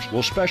Firearms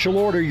will special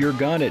order your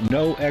gun at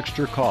no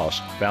extra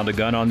cost. Found a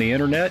gun on the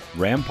internet?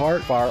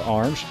 Rampart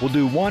Firearms will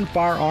do one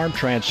firearm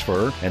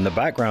transfer and the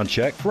background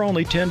check for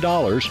only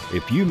 $10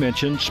 if you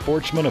mention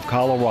Sportsman of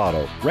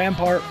Colorado.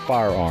 Rampart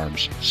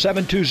Firearms,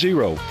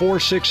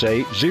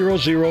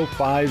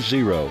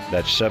 720-468-0050.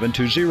 That's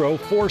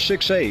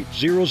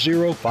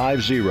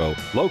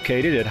 720-468-0050.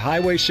 Located at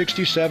Highway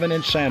 67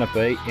 in Santa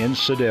Fe in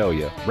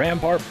Sedalia.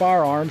 Rampart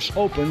Firearms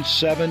open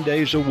 7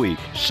 days a week.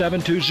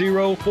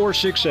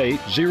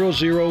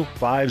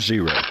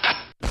 720-468-0050.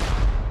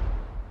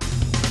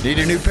 Need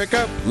a new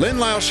pickup? Lynn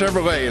Lyle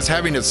Chevrolet is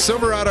having its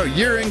Silverado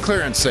year-end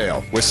clearance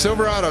sale, with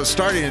Silverados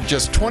starting at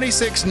just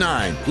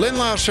 $26,900. Lynn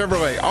Lyle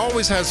Chevrolet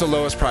always has the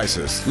lowest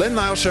prices. Lynn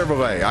Lyle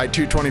Chevrolet,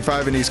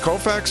 I-225 in East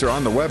Colfax, or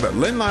on the web at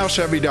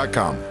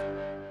lynnlylechevy.com.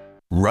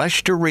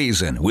 Rush to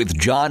Reason with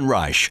John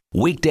Rush.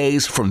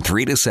 Weekdays from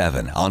 3 to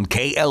 7 on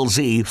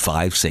KLZ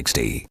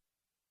 560.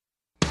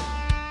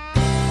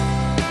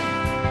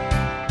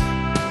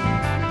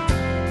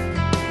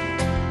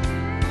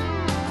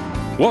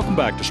 Welcome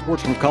back to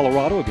Sportsman of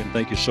Colorado. Again,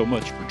 thank you so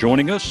much for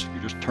joining us. If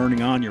you're just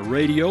turning on your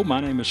radio,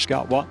 my name is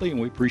Scott Watley, and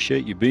we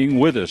appreciate you being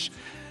with us.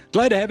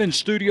 Glad to have in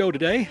studio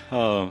today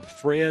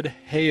Fred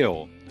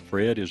Hale.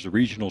 Fred is the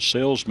regional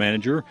sales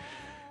manager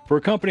for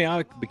a company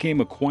I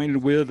became acquainted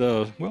with,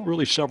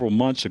 really several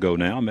months ago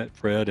now. I met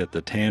Fred at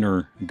the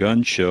Tanner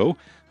Gun Show,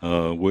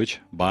 which,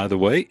 by the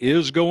way,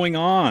 is going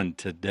on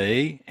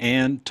today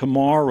and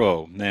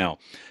tomorrow. Now,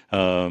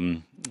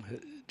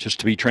 just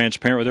to be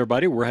transparent with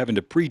everybody, we're having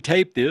to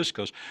pre-tape this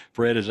because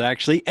Fred is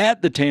actually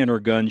at the Tanner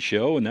Gun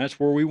Show, and that's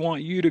where we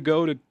want you to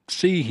go to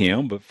see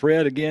him. But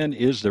Fred, again,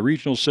 is the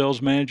regional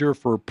sales manager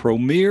for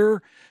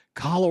Premier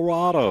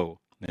Colorado,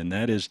 and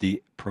that is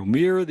the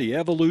Premier, the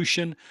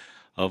evolution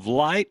of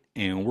light,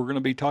 and we're going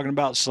to be talking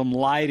about some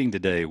lighting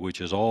today,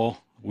 which is all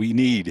we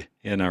need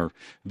in our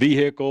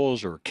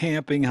vehicles or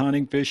camping,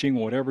 hunting, fishing,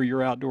 whatever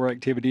your outdoor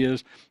activity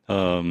is.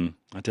 I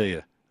tell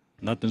you,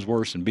 nothing's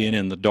worse than being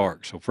in the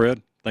dark. So,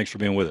 Fred, thanks for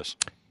being with us.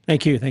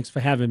 Thank you. Thanks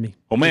for having me.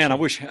 Oh, man, I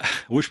wish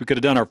we could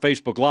have done our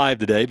Facebook Live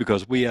today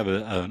because we have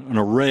an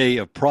array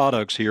of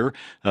products here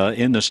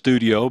in the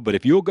studio. But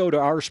if you'll go to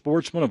our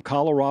Sportsman of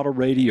Colorado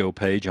radio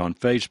page on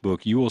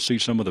Facebook, you will see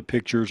some of the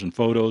pictures and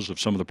photos of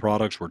some of the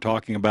products we're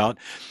talking about.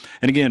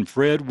 And again,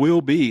 Fred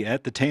will be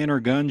at the Tanner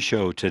Gun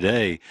Show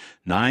today,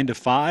 9 to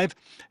 5,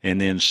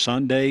 and then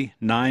Sunday,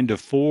 9 to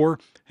 4.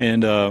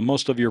 And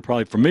most of you are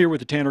probably familiar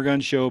with the Tanner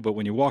Gun Show, but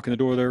when you walk in the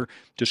door there,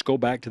 just go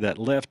back to that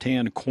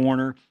left-hand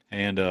corner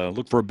and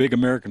look for a big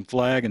American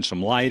flag and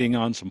some lighting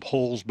on some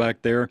poles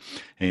back there,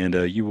 and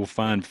you will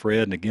find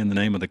Fred. And again, the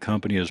name of the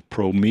company is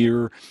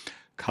Premier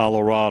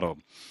Colorado.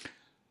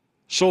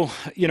 So,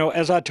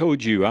 as I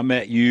told you, I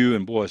met you,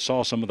 and boy, I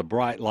saw some of the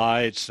bright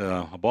lights.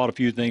 I bought a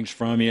few things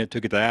from you,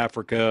 took it to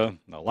Africa,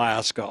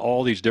 Alaska,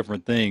 all these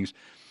different things.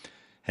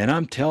 And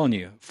I'm telling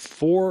you,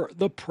 for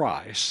the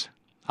price,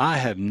 I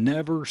have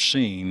never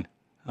seen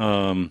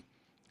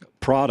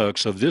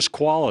products of this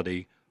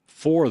quality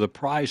for the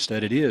price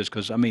that it is.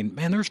 Because, man,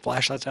 there's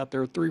flashlights out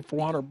there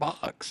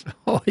 $300-400.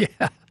 Oh,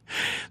 yeah.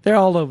 They're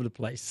all over the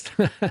place.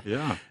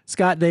 Yeah.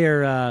 Scott,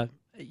 they're,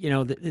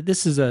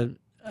 this is a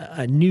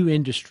new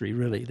industry,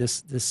 really,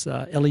 this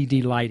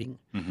LED lighting.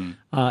 Mm-hmm.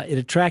 It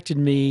attracted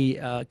me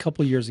a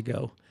couple of years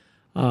ago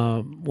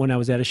when I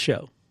was at a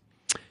show.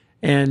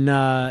 And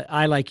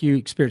I, like you,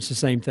 experienced the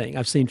same thing.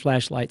 I've seen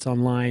flashlights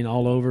online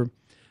all over.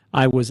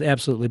 I was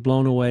absolutely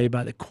blown away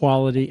by the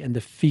quality and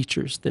the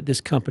features that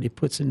this company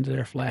puts into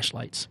their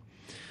flashlights.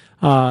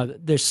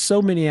 There's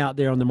so many out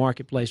there on the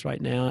marketplace right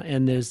now,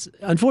 and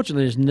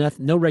unfortunately there's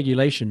no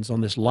regulations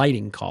on this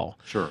lighting call.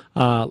 Sure.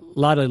 A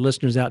lot of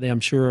listeners out there, I'm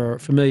sure, are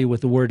familiar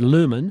with the word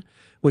lumen,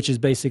 which is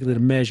basically the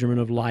measurement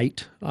of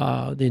light,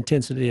 the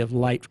intensity of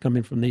light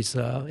coming from these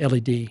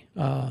LED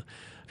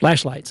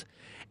flashlights.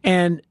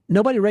 And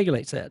nobody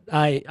regulates that.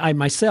 I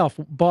myself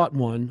bought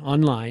one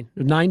online,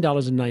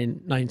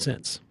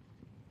 $9.99.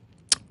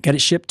 Got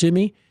it shipped to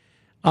me.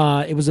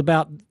 It was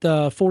about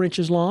 4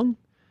 inches long,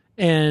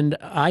 and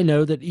I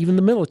know that even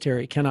the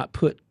military cannot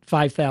put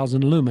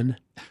 5,000 lumen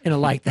in a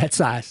light that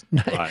size.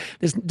 Right.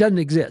 This doesn't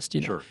exist,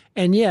 Sure.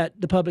 And yet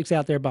the public's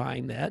out there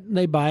buying that, and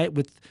they buy it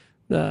with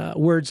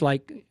words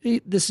like,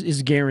 this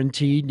is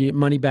guaranteed, you get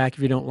money back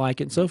if you don't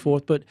like it, and so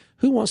forth. But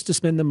who wants to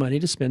spend the money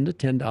to spend a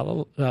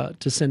 $10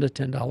 to send a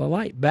 $10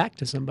 light back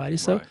to somebody?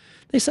 So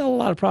they sell a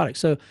lot of products.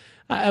 So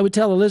I would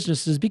tell the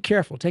listeners is be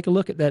careful. Take a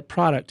look at that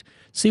product.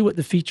 See what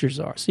the features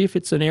are. See if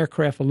it's an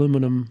aircraft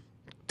aluminum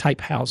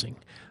type housing.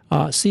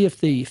 See if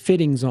the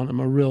fittings on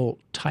them are real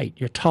tight.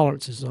 Your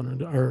tolerances on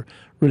them are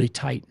really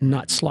tight and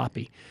not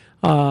sloppy.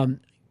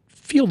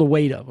 Feel the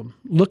weight of them.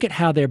 Look at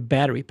how they're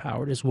battery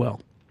powered as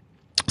well.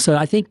 So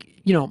I think,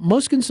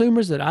 most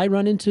consumers that I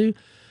run into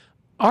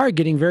are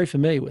getting very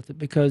familiar with it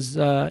because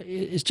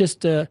it's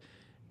just a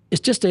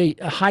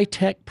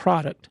high-tech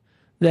product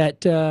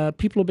that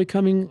people are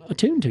becoming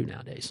attuned to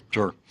nowadays.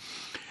 Sure.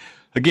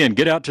 Again,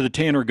 get out to the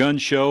Tanner Gun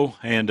Show,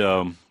 and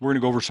we're going to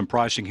go over some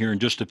pricing here in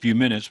just a few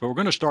minutes. But we're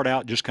going to start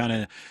out just kind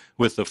of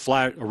with the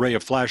array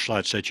of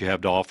flashlights that you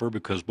have to offer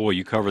because, boy,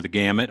 you cover the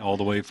gamut all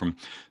the way from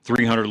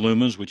 300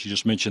 lumens, which you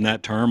just mentioned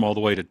that term, all the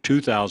way to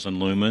 2,000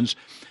 lumens.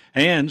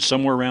 And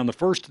somewhere around the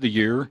first of the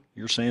year,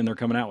 you're saying they're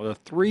coming out with a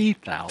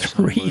 3,000.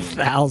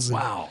 3,000.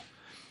 Wow.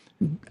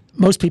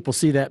 Most people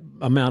see that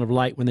amount of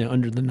light when they're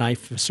under the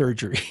knife for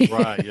surgery.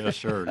 Right, yes,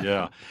 sir,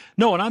 yeah.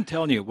 No, and I'm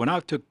telling you, when I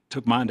took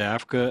mine to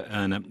Africa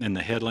and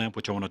the headlamp,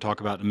 which I want to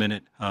talk about in a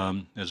minute,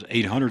 is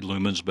 800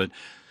 lumens, but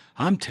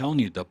I'm telling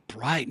you, the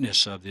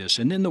brightness of this,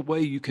 and then the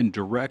way you can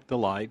direct the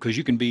light, because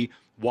you can be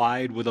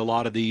wide with a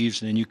lot of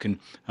these, and then you can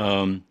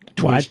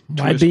twist,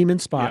 wide beam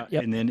and spot,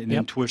 yeah, and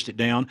then twist it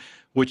down,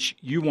 which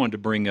you wanted to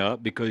bring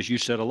up because you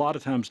said a lot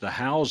of times the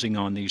housing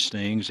on these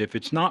things, if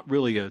it's not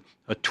really a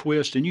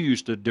twist, and you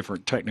used a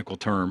different technical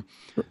term.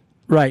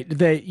 Right.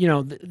 The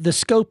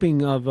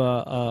scoping of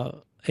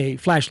a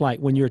flashlight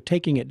when you're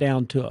taking it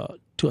down to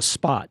a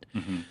spot,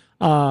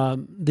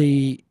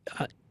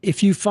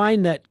 if you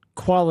find that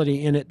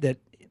quality in it that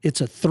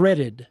it's a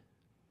threaded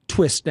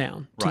twist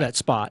down to that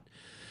spot,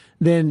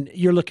 then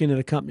you're looking at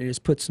a company that's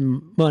put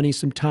some money,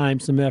 some time,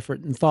 some effort,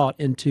 and thought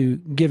into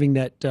giving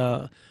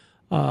that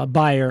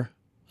buyer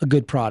a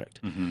good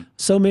product. Mm-hmm.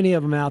 So many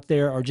of them out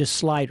there are just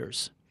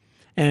sliders.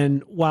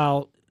 And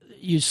while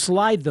you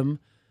slide them,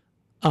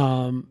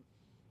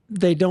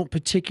 they don't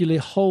particularly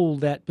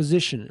hold that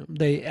position.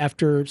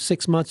 After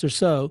 6 months or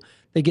so,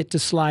 they get to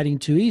sliding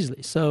too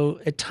easily. So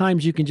at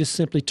times you can just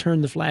simply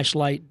turn the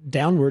flashlight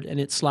downward and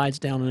it slides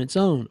down on its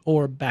own,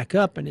 or back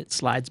up and it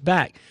slides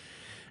back.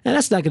 And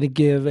that's not going to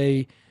give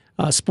a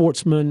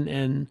sportsman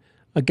and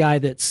a guy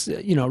that's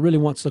really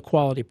wants the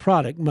quality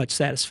product, much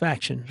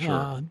satisfaction.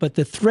 Sure. But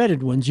the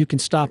threaded ones, you can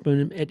stop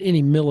them at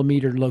any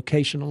millimeter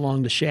location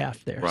along the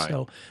shaft there. Right.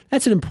 So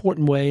that's an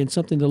important way and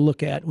something to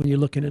look at when you're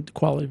looking at the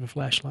quality of a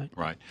flashlight.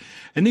 Right.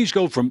 And these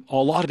go from a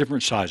lot of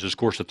different sizes. Of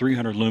course, the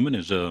 300 lumen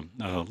is a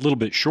little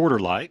bit shorter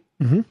light.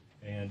 Mm-hmm.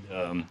 And,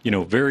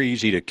 very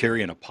easy to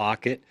carry in a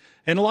pocket.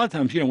 And a lot of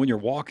times, when you're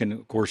walking,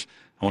 of course,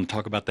 I want to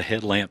talk about the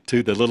headlamp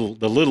too, the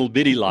little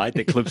bitty light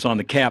that clips on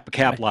the cap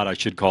light, I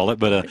should call it.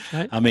 But,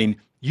 Right. I mean,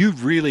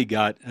 you've really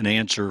got an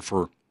answer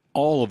for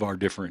all of our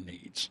different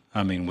needs.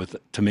 I mean, with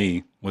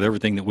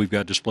everything that we've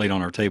got displayed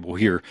on our table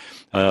here.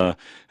 And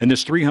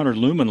this 300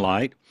 lumen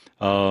light,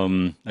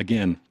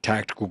 again,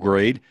 tactical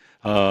grade.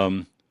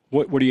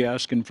 What are you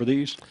asking for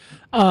these?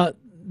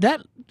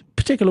 That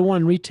particular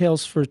one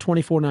retails for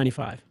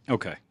 $24.95.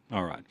 Okay.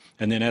 All right.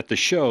 And then at the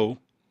show,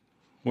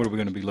 what are we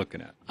going to be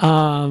looking at?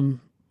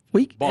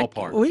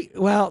 Ballpark.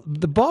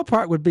 The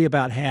ballpark would be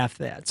about half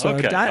that. So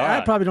Okay,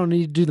 I probably don't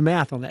need to do the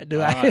math on that, do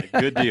I? All right,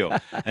 good deal.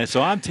 And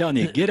so I'm telling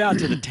you, get out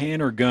to the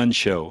Tanner Gun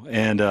Show.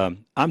 And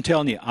I'm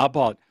telling you, I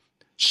bought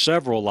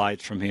several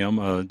lights from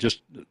him,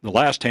 just the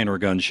last Tanner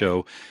Gun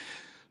Show,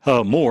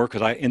 more,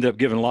 because I ended up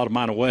giving a lot of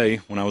mine away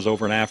when I was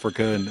over in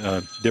Africa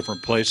and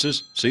different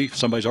places. See,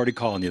 somebody's already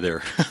calling you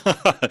there.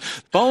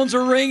 Phones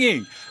are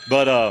ringing.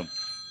 But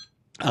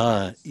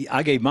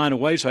I gave mine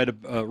away, so I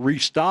had to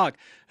restock.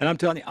 And I'm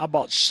telling you, I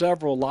bought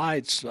several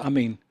lights,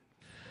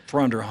 for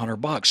under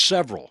 $100,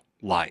 several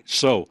lights.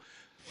 So,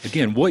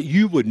 again, what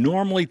you would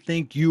normally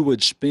think you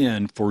would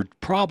spend for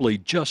probably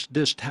just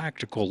this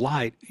tactical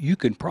light, you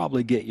can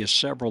probably get you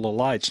several of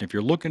lights. And if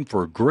you're looking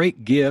for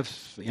great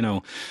gifts,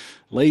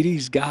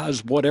 ladies,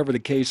 guys, whatever the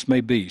case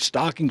may be,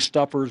 stocking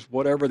stuffers,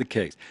 whatever the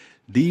case,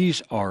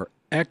 these are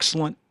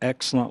excellent,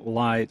 excellent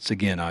lights.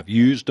 Again, I've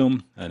used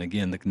them. And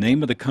again, the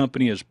name of the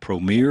company is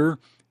Premier,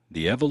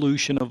 the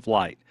Evolution of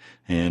Light.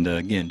 And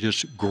again,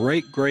 just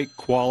great, great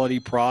quality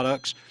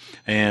products.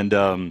 And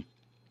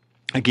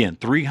again,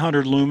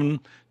 300 lumen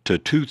to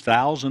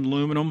 2,000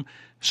 luminum.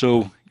 So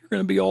you're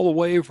going to be all the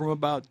way from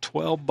about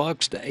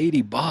 $12 to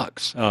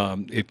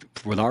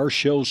 $80 with our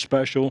show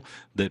special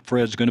that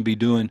Fred's going to be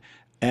doing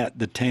at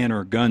the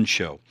Tanner Gun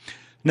Show.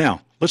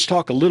 Now, let's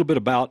talk a little bit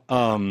about,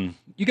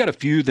 you got a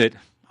few that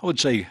I would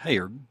say, hey,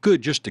 are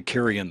good just to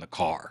carry in the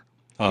car.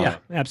 Yeah,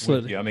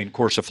 absolutely. I mean, of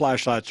course, the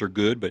flashlights are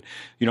good, but,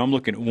 I'm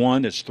looking at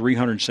one that's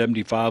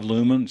 375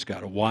 lumen. It's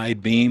got a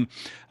wide beam,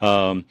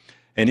 and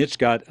it's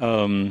got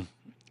kind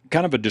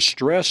of a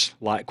distress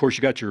light. Of course,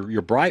 you got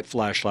your bright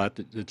flashlight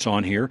that's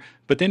on here,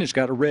 but then it's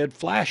got a red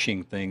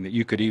flashing thing that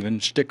you could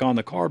even stick on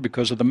the car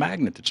because of the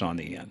magnet that's on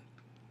the end.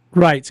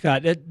 Right,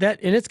 Scott.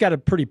 And it's got a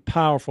pretty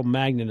powerful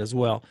magnet as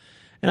well.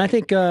 And I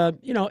think,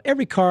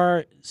 every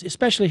car,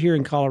 especially here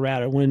in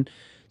Colorado, when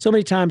so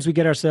many times we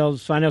find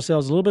ourselves a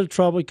little bit of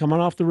trouble, you come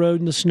on off the road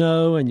in the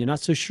snow, and you're not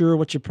so sure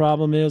what your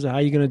problem is or how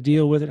you're going to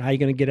deal with it, how you're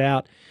going to get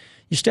out.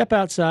 You step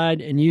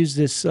outside and use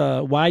this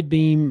wide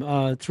beam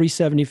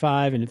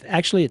 375, and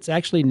it's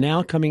actually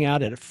now coming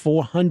out at a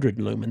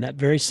 400 lumen, that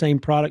very same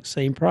product,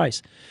 same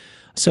price.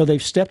 So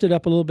they've stepped it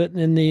up a little bit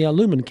in the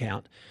lumen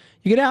count.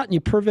 You get out and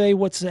you purvey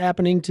what's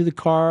happening to the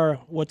car,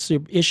 what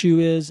the issue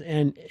is,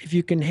 and if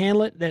you can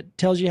handle it, that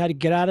tells you how to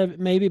get out of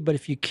it maybe, but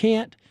if you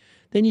can't,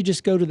 then you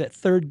just go to that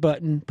third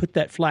button, put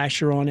that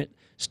flasher on it,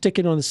 stick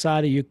it on the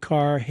side of your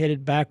car,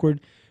 headed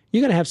backward.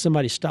 You're going to have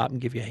somebody stop and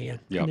give you a hand.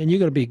 Yep. And you're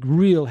going to be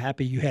real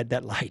happy you had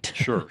that light.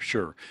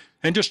 Sure.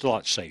 And just a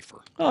lot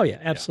safer. Oh, yeah,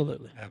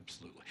 absolutely. Yeah,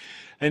 absolutely.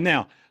 And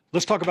now,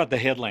 let's talk about the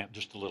headlamp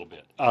just a little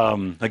bit.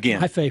 Again,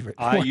 my favorite.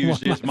 I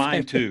use it's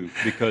mine too,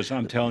 because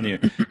I'm telling you,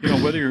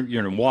 whether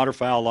you're in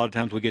waterfowl, a lot of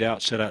times we get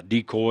out, set out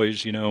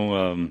decoys,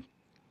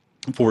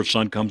 before the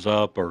sun comes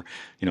up or,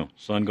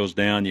 sun goes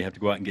down, you have to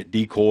go out and get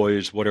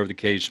decoys, whatever the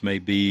case may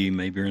be.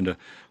 Maybe you're into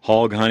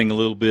hog hunting a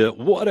little bit,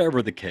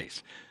 whatever the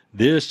case.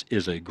 This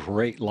is a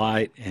great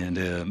light and,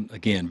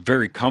 again,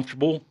 very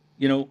comfortable.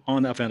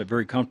 I found it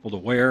very comfortable to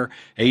wear,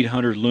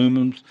 800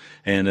 lumens,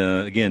 and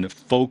again, a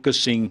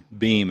focusing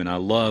beam, and I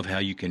love how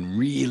you can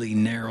really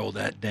narrow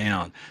that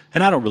down.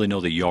 And I don't really know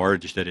the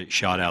yardage that it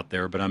shot out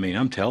there, but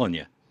I'm telling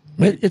you.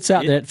 It's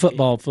out there at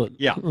football foot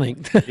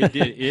length.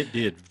 It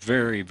did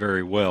very,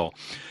 very well.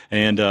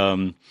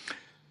 And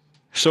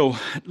so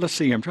let's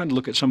see, I'm trying to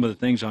look at some of the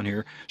things on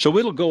here. So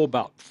it'll go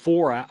about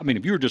 4 hours.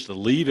 if you were just to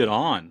leave it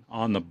on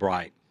the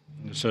bright,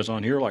 it says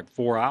on here like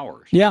 4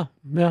 hours. Yeah.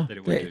 That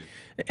it would do.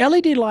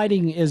 LED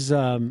lighting is,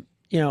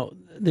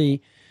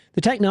 the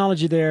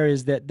technology there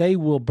is that they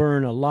will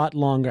burn a lot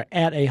longer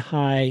at a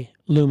high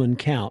lumen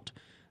count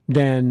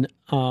than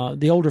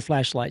the older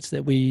flashlights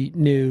that we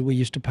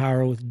used to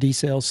power with D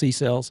cells, C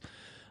cells.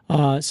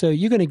 So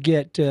you're going to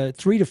get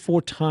 3 to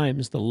 4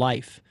 times the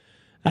life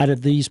out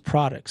of these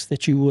products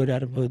that you would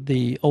out of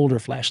the older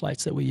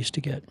flashlights that we used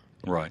to get.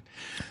 Right.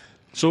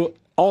 So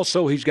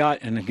also he's got,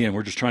 and again,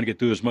 we're just trying to get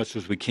through as much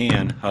as we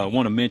can. I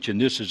want to mention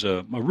this is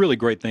a really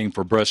great thing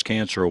for breast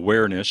cancer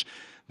awareness.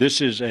 This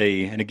is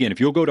and again, if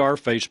you'll go to our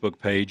Facebook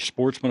page,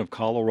 Sportsman of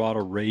Colorado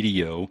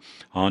Radio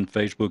on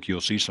Facebook, you'll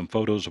see some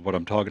photos of what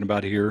I'm talking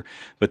about here.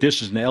 But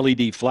this is an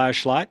LED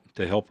flashlight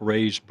to help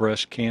raise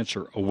breast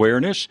cancer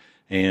awareness,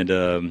 and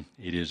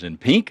it is in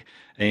pink.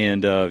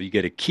 And you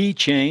get a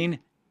keychain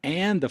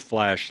and the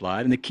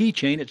flashlight, and the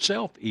keychain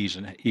itself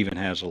even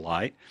has a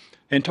light.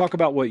 And talk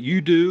about what you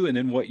do, and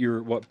then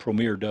what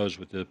Premier does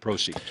with the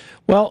proceeds.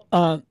 Well,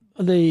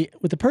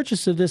 with the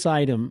purchase of this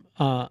item,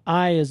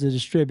 I, as a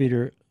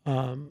distributor,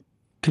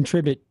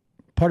 contribute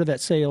part of that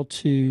sale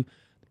to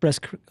breast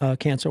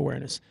cancer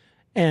awareness,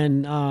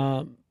 and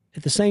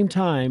at the same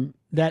time,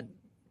 that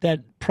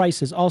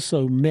price is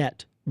also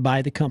met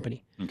by the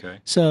company. Okay.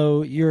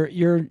 So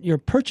your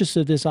purchase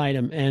of this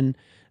item, and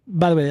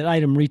by the way, that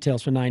item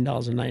retails for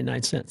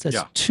 $9.99.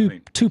 That's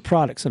two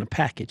products in a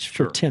package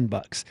for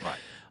 $10. Right.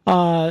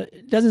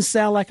 Doesn't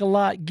sound like a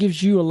lot,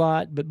 gives you a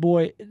lot, but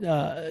boy,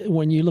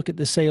 when you look at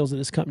the sales that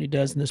this company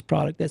does in this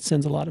product, that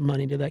sends a lot of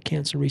money to that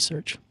cancer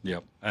research.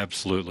 Yep,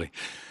 absolutely.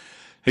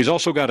 He's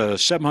also got a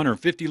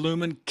 750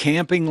 lumen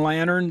camping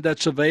lantern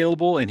that's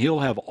available, and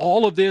he'll have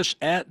all of this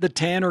at the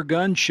Tanner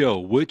Gun Show,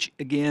 which,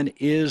 again,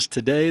 is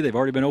today. They've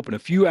already been open a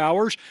few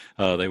hours.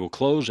 They will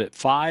close at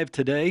 5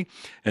 today,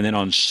 and then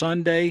on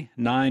Sunday,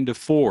 9 to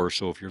 4.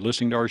 So if you're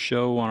listening to our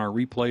show on our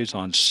replays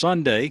on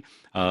Sunday,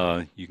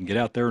 you can get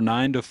out there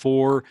 9 to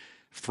 4.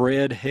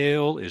 Fred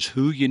Hale is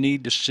who you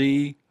need to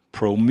see.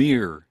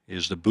 Premier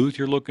is the booth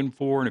you're looking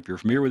for. And if you're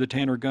familiar with the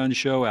Tanner Gun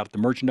Show out at the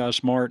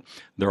Merchandise Mart,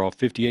 they're off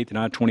 58th and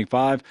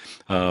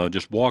I-25.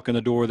 Just walk in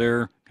the door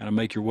there, kind of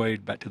make your way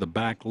back to the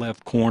back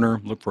left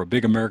corner, look for a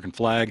big American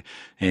flag,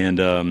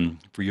 and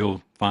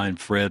you'll find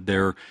Fred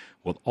there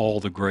with all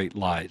the great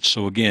lights.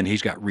 So, again,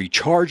 he's got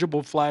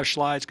rechargeable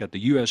flashlights, got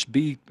the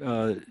USB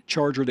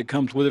charger that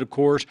comes with it, of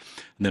course,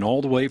 and then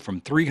all the way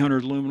from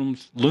 300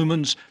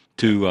 lumens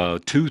to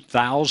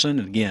 2,000.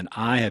 Again,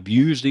 I have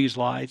used these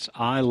lights.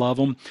 I love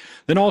them.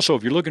 Then also,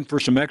 if you're looking for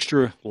some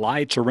extra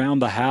lights around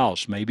the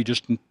house, maybe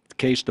just in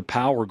case the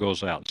power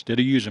goes out, instead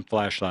of using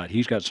flashlight,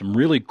 he's got some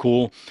really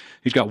cool.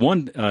 He's got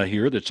one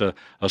here that's a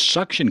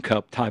suction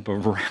cup type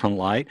of round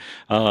light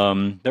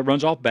that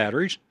runs off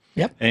batteries.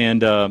 Yep.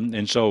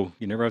 And so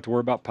you never have to worry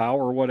about power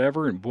or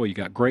whatever. And boy, you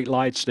got great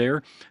lights there.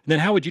 And then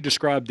how would you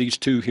describe these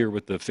two here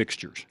with the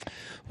fixtures?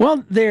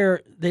 Well,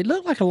 they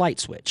look like a light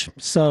switch.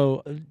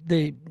 So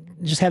they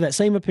just have that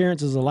same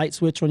appearance as a light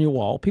switch on your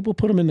wall. People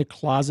put them in the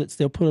closets.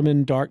 They'll put them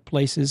in dark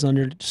places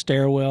under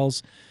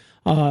stairwells,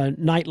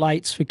 night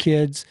lights for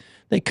kids.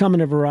 They come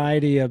in a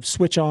variety of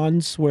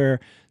switch-ons where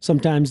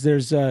sometimes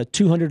there's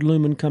 200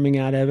 lumen coming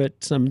out of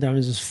it.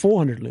 Sometimes there's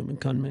 400 lumen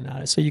coming out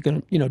of it. So you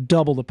can,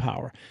 double the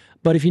power.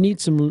 But if you need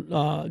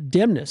some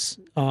dimness,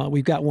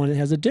 we've got one that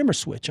has a dimmer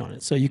switch on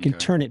it, so you can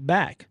turn it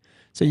back.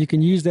 So you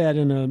can use that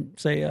in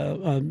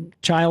a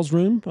child's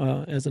room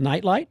as a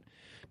nightlight,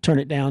 turn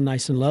it down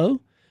nice and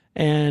low.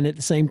 And at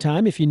the same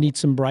time, if you need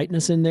some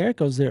brightness in there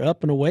because they're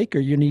up and awake or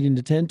you're needing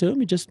to tend to them,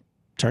 you just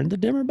turn the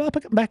dimmer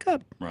back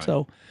up. Right.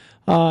 So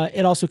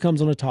it also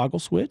comes on a toggle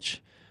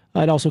switch.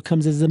 It also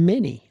comes as a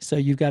mini. So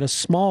you've got a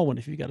small one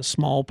if you've got a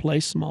small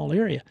place, small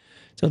area.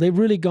 So they've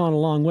really gone a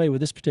long way with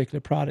this particular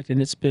product,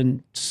 and it's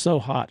been so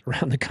hot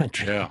around the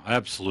country. Yeah,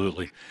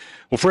 absolutely.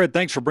 Well, Fred,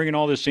 thanks for bringing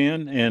all this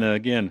in. And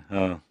again,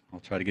 I'll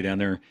try to get down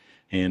there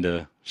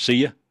and see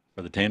you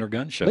for the Tanner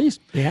Gun Show. Please,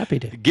 be happy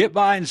to. Get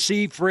by and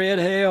see Fred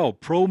Hale,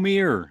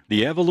 Premier,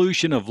 the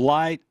evolution of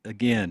light.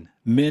 Again,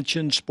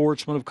 mention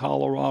Sportsman of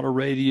Colorado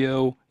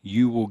Radio.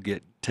 You will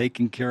get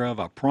taken care of,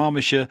 I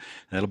promise you.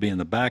 That'll be in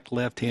the back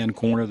left-hand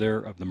corner there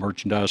of the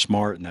Merchandise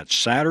Mart, and that's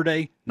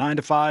Saturday, 9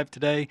 to 5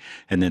 today,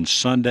 and then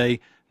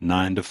Sunday,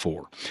 9 to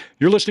 4.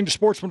 You're listening to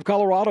Sportsman of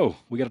Colorado.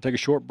 We got to take a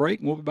short break,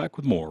 and we'll be back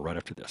with more right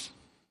after this.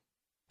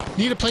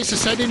 Need a place to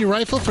sight in your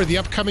rifle for the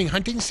upcoming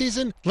hunting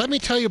season? Let me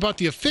tell you about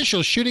the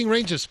official shooting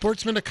range of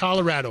Sportsman of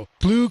Colorado,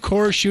 Blue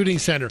Core Shooting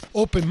Center.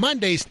 Open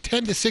Mondays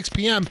 10 to 6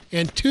 p.m.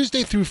 and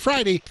Tuesday through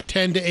Friday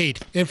 10 to 8.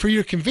 And for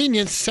your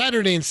convenience,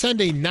 Saturday and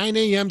Sunday 9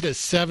 a.m. to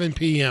 7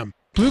 p.m.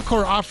 Blue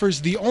Core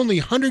offers the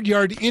only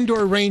 100-yard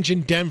indoor range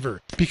in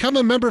Denver. Become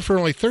a member for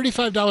only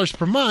 $35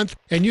 per month,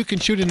 and you can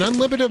shoot an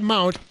unlimited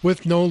amount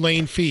with no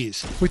lane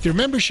fees. With your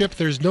membership,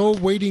 there's no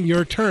waiting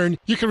your turn.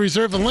 You can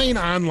reserve a lane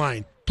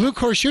online. Blue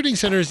Core Shooting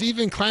Center is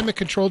even climate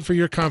controlled for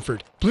your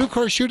comfort. Blue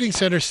Core Shooting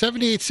Center,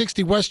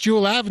 7860 West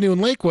Jewel Avenue in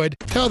Lakewood.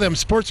 Tell them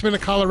Sportsman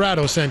of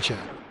Colorado sent you.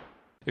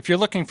 If you're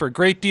looking for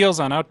great deals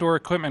on outdoor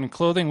equipment and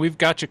clothing, we've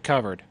got you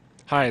covered.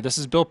 Hi, this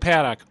is Bill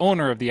Paddock,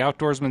 owner of the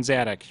Outdoorsman's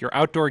Attic, your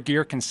outdoor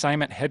gear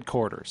consignment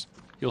headquarters.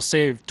 You'll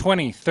save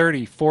 20,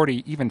 30,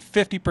 40, even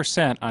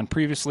 50% on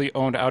previously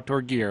owned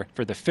outdoor gear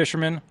for the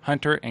fisherman,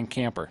 hunter, and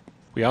camper.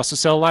 We also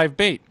sell live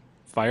bait,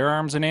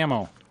 firearms, and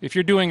ammo. If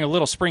you're doing a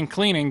little spring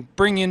cleaning,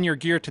 bring in your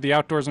gear to the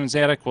Outdoorsman's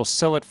Attic. We'll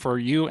sell it for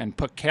you and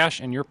put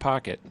cash in your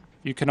pocket.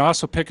 You can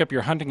also pick up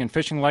your hunting and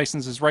fishing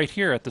licenses right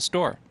here at the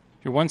store.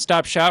 Your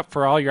one-stop shop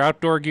for all your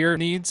outdoor gear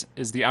needs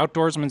is the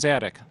Outdoorsman's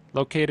Attic,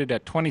 located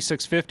at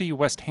 2650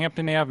 West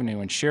Hampton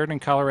Avenue in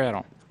Sheridan,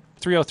 Colorado.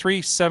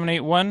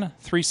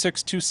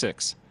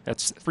 303-781-3626.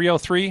 That's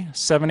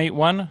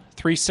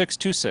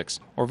 303-781-3626.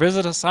 Or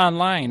visit us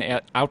online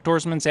at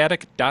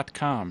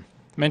outdoorsmansattic.com.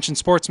 Mention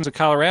Sportsman's of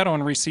Colorado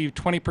and receive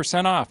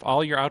 20% off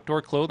all your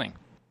outdoor clothing.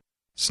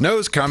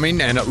 Snow's coming,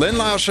 and at Lynn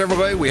Lyle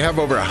Chevrolet, we have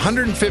over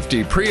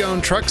 150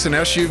 pre-owned trucks and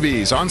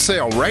SUVs on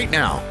sale right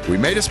now. We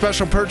made a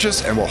special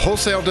purchase and will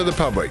wholesale to the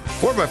public.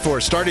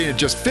 4x4 starting at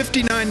just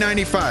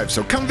 $59.95,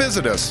 so come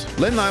visit us.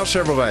 Lynn Lyle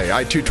Chevrolet,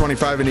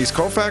 I-225 in East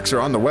Colfax, or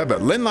on the web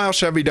at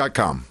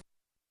lynnlylechevy.com.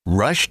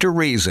 Rush to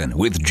Reason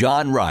with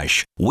John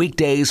Rush.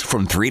 Weekdays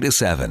from 3 to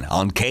 7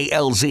 on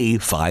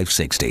KLZ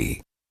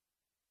 560.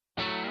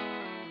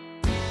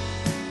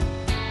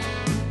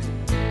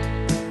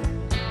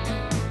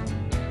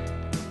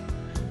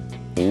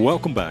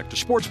 Welcome back to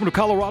Sportsman of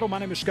Colorado. My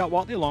name is Scott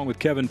Watley along with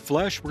Kevin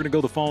Flesh. We're going to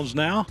go to the phones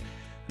now.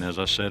 And as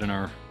I said in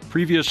our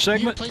previous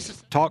segment,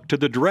 talk to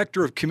the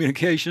Director of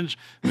Communications,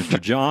 Mr.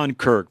 John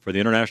Kirk, for the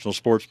International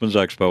Sportsman's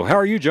Expo. How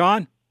are you,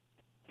 John?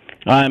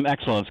 I'm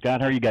excellent,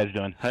 Scott. How are you guys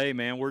doing? Hey,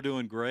 man, we're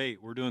doing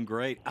great. We're doing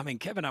great. I mean,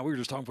 Kevin and I, we were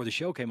just talking before the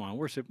show came on.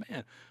 We said,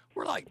 man,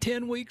 we're like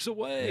 10 weeks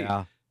away.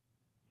 Yeah.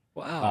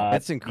 Wow.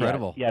 That's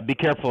incredible. Yeah, be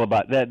careful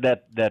about that.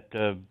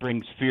 That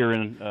brings fear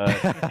and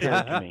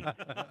terror to me.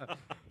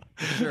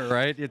 Sure,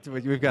 right?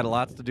 We've got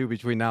lots to do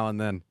between now and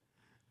then.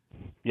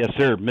 Yes,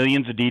 sir.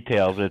 Millions of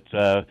details.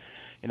 It's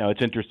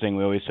it's interesting.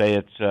 We always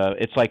say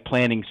it's like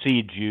planting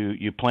seeds.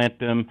 You plant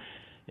them,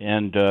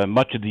 and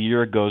much of the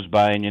year goes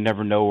by, and you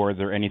never know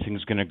whether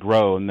anything's going to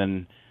grow. And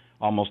then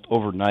almost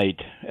overnight,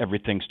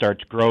 everything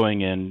starts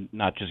growing, and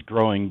not just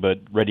growing, but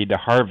ready to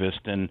harvest.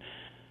 And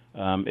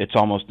it's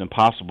almost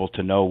impossible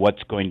to know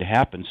what's going to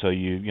happen. So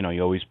you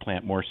always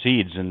plant more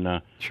seeds,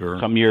 and sure.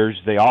 Some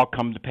years they all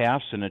come to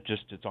pass, and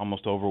it's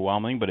almost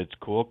overwhelming. But it's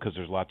cool because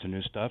there's lots of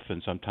new stuff,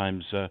 and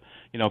sometimes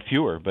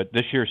fewer. But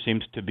this year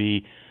seems to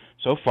be,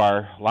 so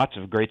far, lots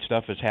of great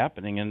stuff is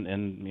happening,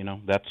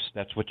 and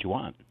that's what you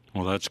want.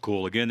 Well, that's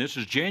cool. Again, this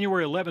is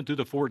January 11th through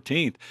the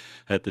 14th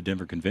at the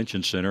Denver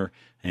Convention Center,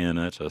 and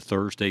that's a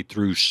Thursday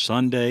through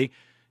Sunday.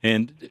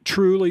 And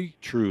truly,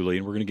 and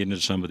we're going to get into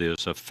some of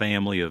this, a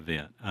family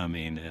event. I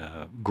mean,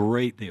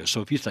 great deal. So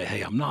if you say,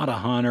 hey, I'm not a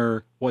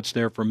hunter, what's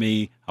there for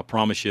me? I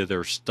promise you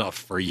there's stuff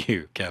for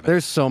you, Kevin.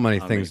 There's so many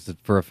things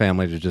for a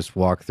family to just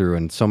walk through,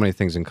 and so many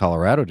things in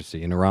Colorado to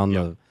see and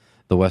around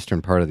the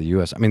western part of the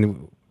U.S. I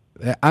mean,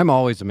 I'm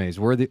always amazed.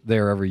 We're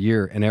there every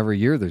year, and every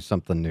year there's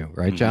something new,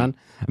 right, John?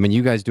 I mean,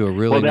 you guys do a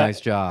really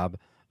nice job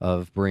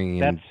of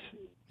bringing in.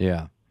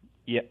 Yeah.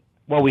 Yeah.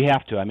 Well, we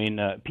have to. I mean,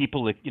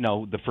 people,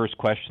 the first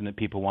question that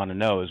people want to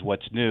know is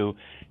what's new,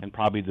 and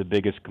probably the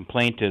biggest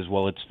complaint is,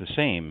 well, it's the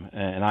same.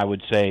 And I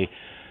would say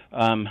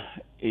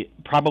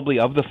probably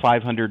of the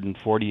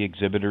 540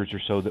 exhibitors or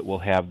so that will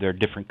have their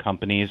different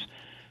companies,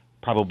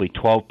 probably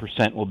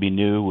 12% will be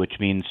new, which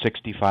means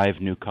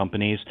 65 new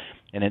companies.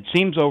 And it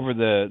seems over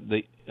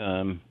the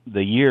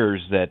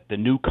years that the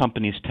new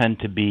companies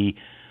tend to be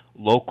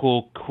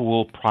local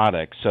cool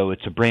products. So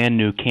it's a brand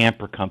new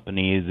camper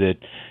company that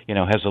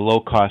has a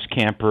low cost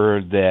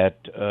camper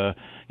that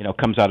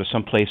comes out of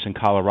someplace in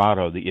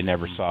Colorado that you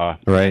never saw.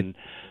 Right.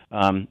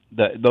 And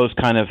those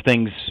kind of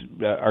things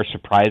are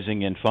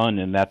surprising and fun,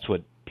 and that's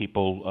what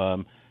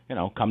people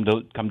come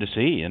to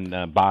see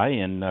and buy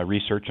and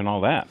research and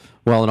all that.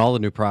 Well, and all the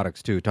new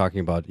products too.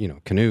 Talking about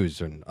canoes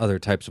and other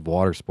types of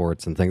water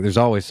sports and things. There's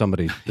always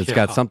somebody that's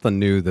got something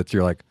new that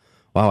you're like,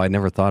 wow, I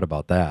never thought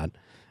about that.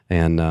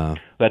 And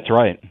that's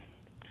right.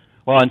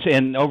 Well,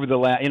 and over the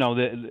last,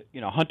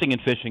 hunting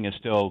and fishing is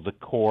still the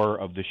core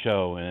of the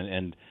show,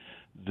 and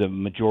the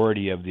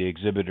majority of the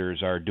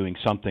exhibitors are doing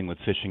something with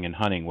fishing and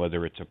hunting,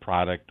 whether it's a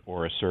product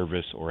or a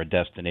service or a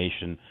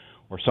destination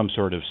or some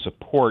sort of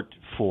support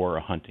for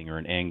a hunting or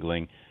an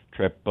angling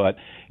trip. But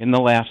in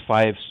the last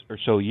 5 or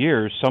so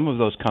years, some of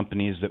those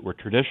companies that were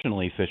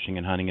traditionally fishing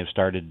and hunting have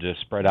started to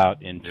spread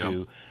out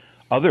into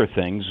other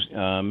things,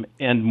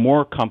 and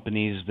more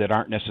companies that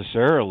aren't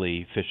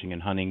necessarily fishing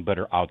and hunting but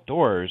are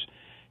outdoors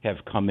have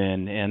come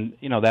in, and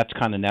that's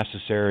kind of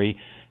necessary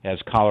as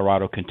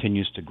Colorado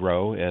continues to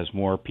grow, as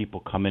more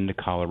people come into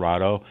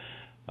Colorado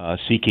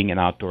seeking an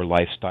outdoor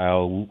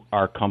lifestyle.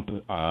 Our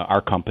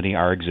company,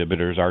 our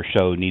exhibitors, our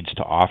show needs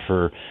to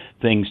offer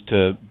things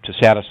to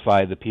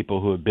satisfy the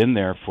people who have been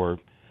there for,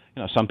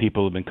 some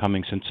people have been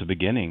coming since the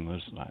beginning.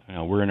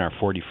 We're in our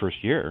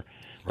 41st year.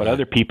 But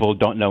other people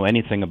don't know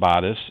anything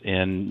about us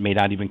and may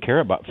not even care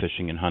about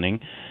fishing and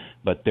hunting,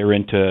 but they're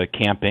into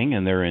camping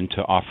and they're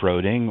into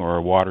off-roading or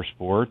water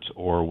sports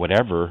or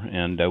whatever,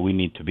 and we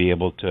need to be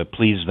able to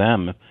please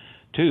them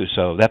too.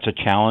 So that's a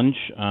challenge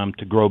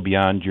to grow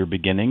beyond your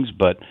beginnings,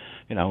 but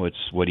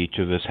it's what each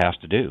of us has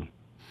to do.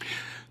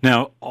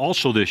 Now,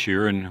 also this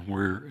year, and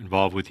we're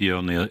involved with you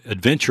on the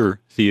adventure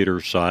theater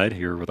side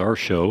here with our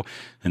show,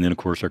 and then, of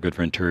course, our good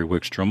friend Terry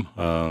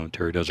Wickstrom.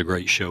 Terry does a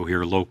great show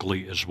here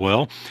locally as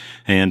well,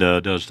 and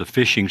does the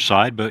fishing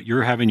side, but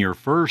you're having your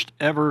first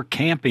ever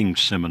camping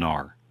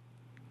seminar.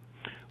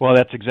 Well,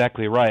 that's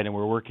exactly right, and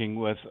we're working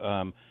with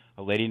a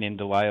lady named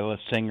Delilah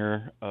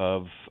Singer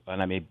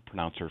and I may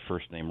pronounce her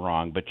first name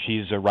wrong, but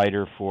she's a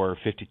writer for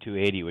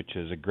 5280, which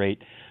is a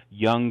great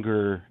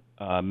younger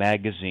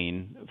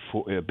magazine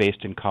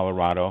based in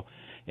Colorado,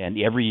 and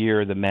every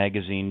year the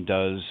magazine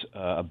does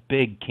a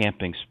big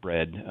camping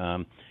spread,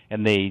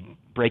 and they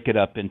break it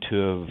up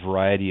into a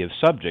variety of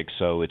subjects.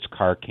 So it's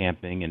car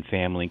camping and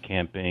family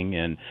camping,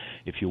 and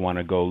if you want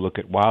to go look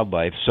at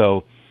wildlife.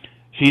 So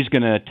she's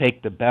going to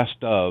take the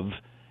best of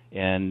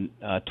and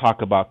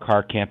talk about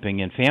car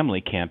camping and family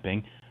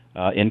camping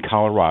in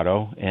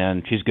Colorado,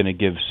 and she's going to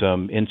give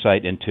some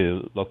insight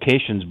into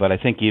locations. But I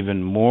think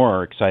even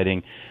more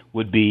exciting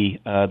would be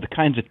the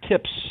kinds of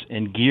tips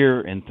and gear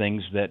and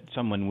things that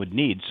someone would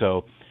need.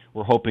 So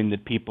we're hoping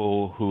that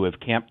people who have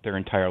camped their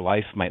entire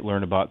life might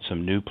learn about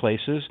some new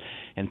places,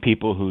 and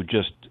people who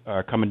just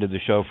are coming to the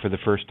show for the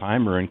first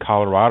time or in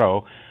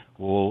Colorado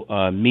will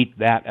meet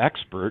that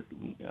expert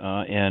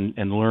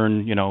and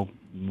learn,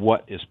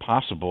 what is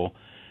possible.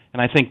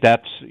 And I think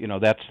that's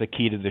the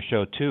key to the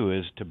show too,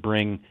 is to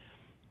bring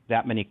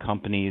that many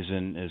companies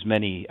and as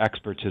many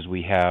experts as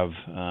we have.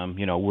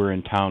 We're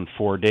in town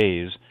 4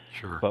 days,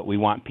 sure, but we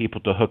want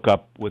people to hook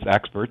up with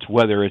experts,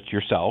 whether it's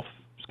yourself,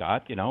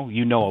 Scott, you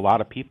know a lot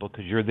of people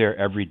because you're there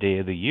every day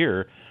of the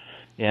year,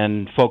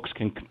 and folks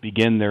can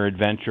begin their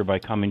adventure by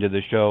coming to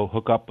the show,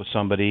 hook up with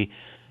somebody,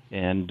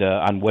 and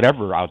on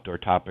whatever outdoor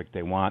topic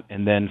they want,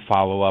 and then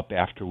follow up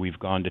after we've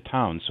gone to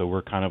town. So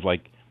we're kind of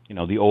like,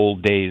 the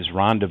old days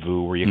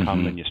rendezvous where you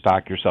come and you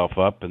stock yourself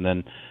up and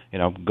then,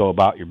 go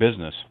about your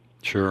business.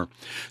 Sure.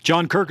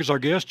 John Kirk is our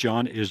guest.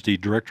 John is the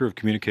Director of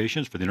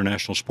Communications for the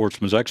International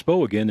Sportsman's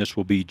Expo. Again, this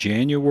will be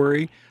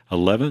January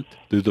 11th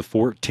through the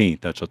 14th.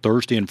 That's a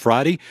Thursday and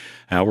Friday.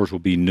 Hours will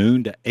be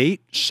noon to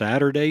 8,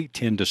 Saturday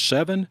 10 to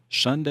 7,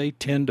 Sunday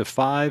 10 to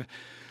 5.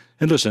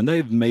 And listen,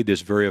 they've made this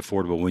very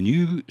affordable. When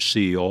you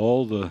see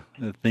all the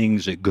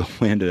things that go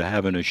into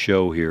having a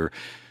show here,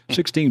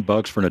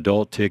 $16 for an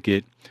adult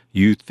ticket,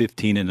 youth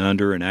 15 and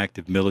under, and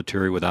active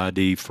military with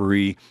ID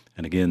free.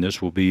 And again,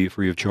 this will be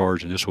free of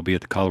charge, and this will be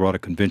at the Colorado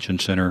Convention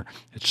Center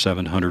at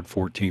 700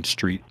 14th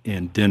Street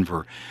in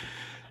Denver.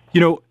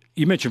 You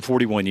mentioned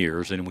 41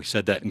 years, and we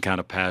said that in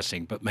kind of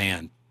passing, but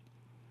man,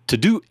 to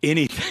do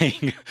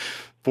anything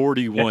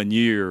 41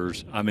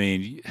 years, I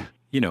mean,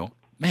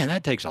 man,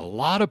 that takes a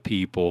lot of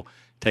people,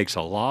 takes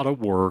a lot of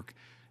work,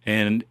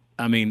 and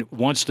I mean,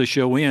 once the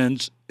show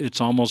ends, it's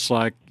almost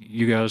like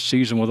you got a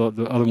season with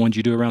the other ones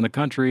you do around the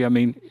country. I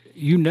mean,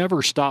 you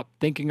never stop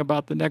thinking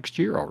about the next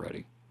year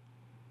already.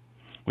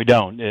 We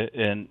don't,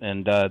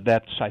 and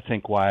that's, I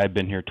think, why I've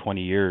been here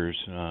 20 years,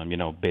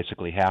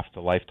 basically half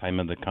the lifetime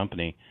of the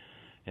company,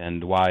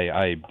 and why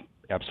I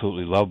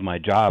absolutely love my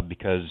job,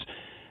 because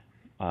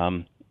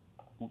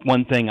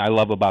one thing I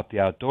love about the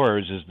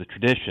outdoors is the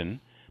tradition,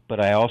 but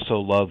I also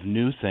love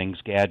new things,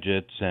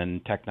 gadgets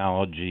and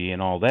technology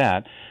and all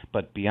that.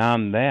 But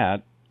beyond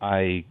that,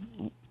 I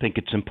think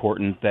it's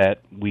important that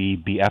we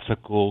be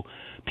ethical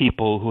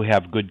people who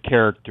have good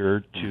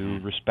character to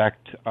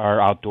respect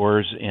our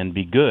outdoors and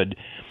be good.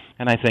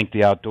 And I think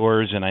the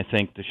outdoors and I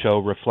think the show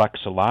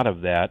reflects a lot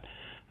of that.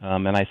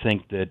 And I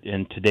think that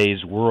in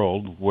today's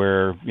world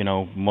where,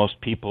 most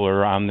people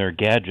are on their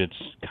gadgets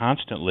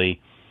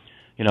constantly,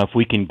 if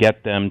we can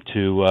get them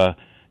to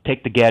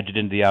take the gadget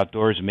into the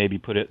outdoors and maybe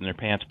put it in their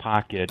pants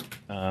pocket,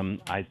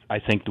 I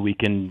think that we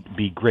can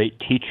be great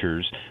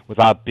teachers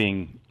without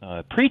being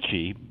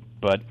preachy,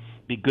 but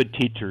be good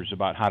teachers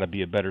about how to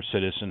be a better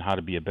citizen, how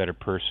to be a better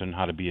person,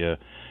 how to be a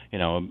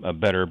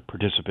better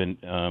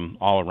participant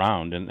all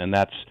around, and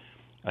that's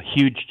a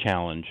huge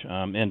challenge.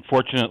 And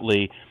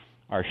fortunately,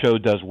 our show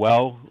does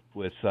well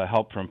with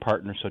help from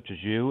partners such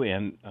as you,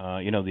 and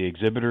the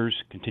exhibitors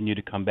continue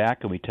to come back,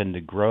 and we tend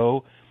to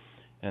grow.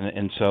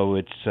 And so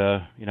it's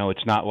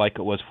it's not like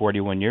it was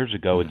 41 years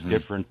ago. It's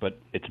different, but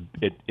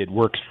it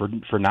works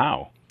for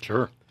now.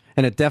 Sure.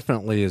 And it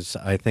definitely is,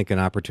 I think, an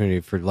opportunity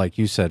for, like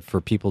you said,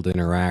 for people to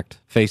interact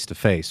face to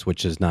face,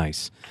 which is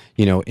nice.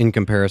 In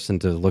comparison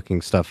to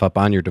looking stuff up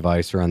on your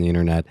device or on the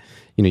internet,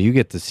 you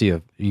get to see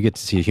a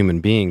human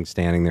being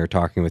standing there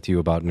talking with you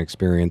about an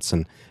experience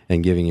and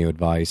giving you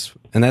advice,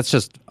 and that's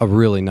just a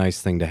really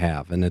nice thing to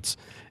have. And it's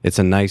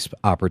a nice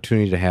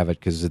opportunity to have it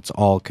because it's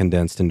all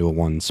condensed into a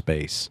one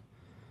space.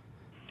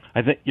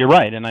 I think you're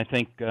right, and I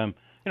think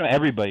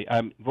everybody,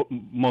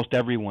 most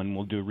everyone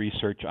will do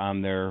research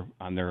on their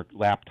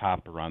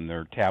laptop or on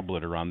their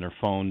tablet or on their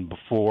phone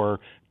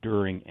before,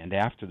 during, and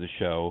after the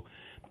show.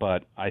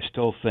 But I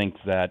still think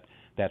that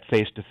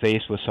face to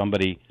face with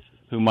somebody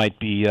who might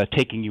be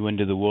taking you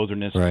into the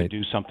wilderness to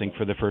do something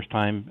for the first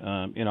time,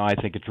 I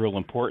think it's real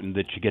important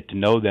that you get to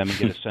know them and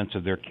get a sense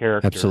of their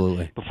character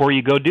Absolutely. Before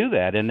you go do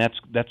that, and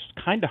that's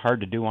kind of hard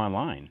to do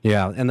online.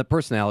 Yeah, and the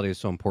personality is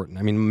so important.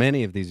 I mean,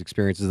 many of these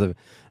experiences,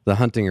 the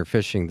hunting or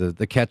fishing,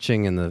 the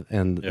catching and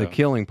the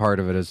killing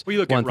part of it is. We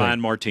look at Ryan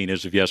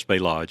Martinez of Yes Bay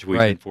Lodge. We've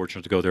been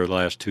fortunate to go there the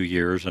last 2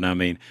 years, and I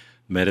mean,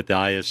 met at the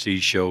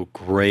ISC show,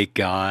 great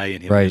guy,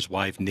 and him and his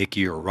wife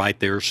Nikki are right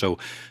there. So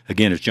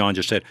again, as John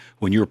just said,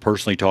 when you're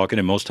personally talking,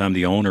 and most of the time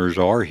the owners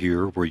are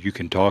here where you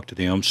can talk to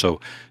them,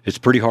 so it's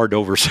pretty hard to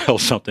oversell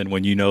something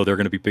when you know they're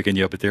going to be picking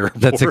you up at the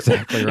airport. That's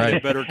exactly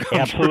right. Better come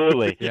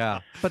Absolutely.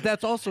 Yeah, but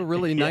that's also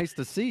really nice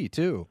to see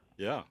too.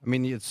 Yeah. I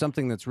mean, it's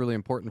something that's really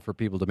important for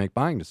people to make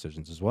buying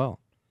decisions as well.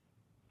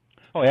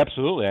 Oh,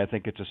 absolutely. I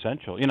think it's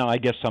essential. I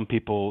guess some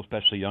people,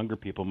 especially younger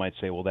people, might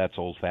say, well, that's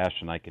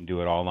old-fashioned. I can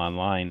do it all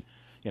online.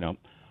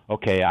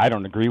 Okay, I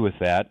don't agree with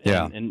that.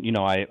 Yeah. And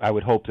I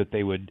would hope that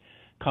they would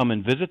come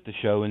and visit the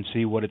show and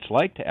see what it's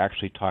like to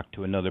actually talk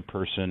to another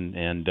person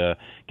and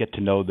get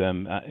to know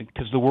them,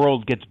 because the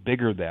world gets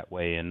bigger that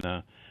way, and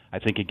I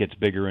think it gets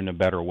bigger in a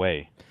better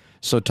way.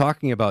 So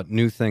talking about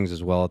new things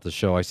as well at the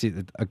show, I see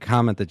a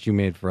comment that you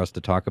made for us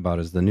to talk about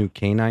is the new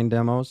canine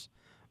demos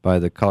by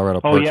the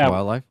Colorado Parks and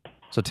Wildlife.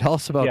 So tell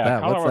us about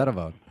that. What's that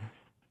about?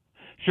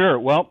 Sure.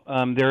 Well,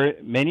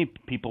 many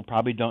people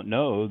probably don't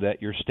know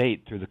that your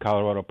state, through the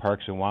Colorado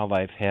Parks and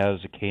Wildlife, has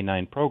a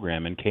canine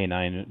program and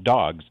canine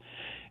dogs.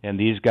 And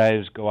these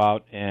guys go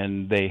out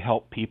and they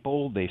help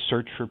people. They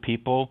search for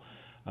people.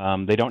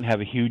 They don't have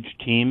a huge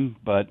team,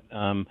 but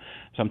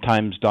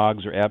sometimes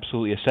dogs are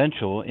absolutely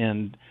essential.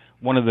 And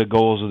one of the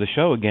goals of the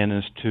show, again,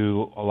 is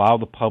to allow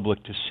the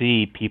public to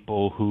see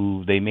people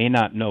who they may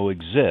not know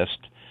exist,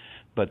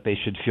 but they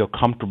should feel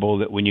comfortable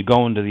that when you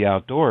go into the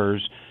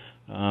outdoors,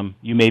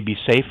 you may be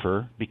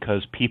safer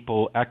because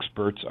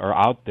experts are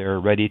out there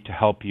ready to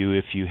help you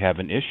if you have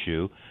an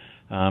issue.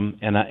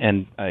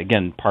 And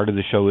again, part of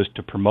the show is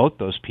to promote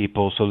those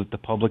people so that the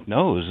public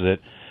knows that,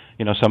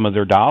 some of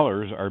their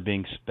dollars are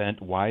being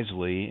spent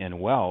wisely and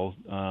well.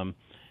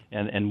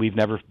 And we've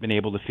never been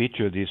able to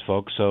feature these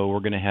folks, so we're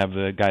going to have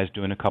the guys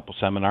doing a couple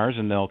seminars,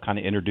 and they'll kind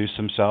of introduce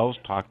themselves,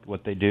 talk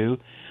what they do,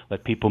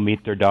 let people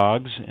meet their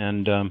dogs,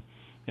 and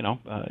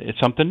it's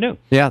something new.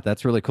 Yeah,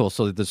 that's really cool.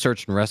 So the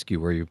search and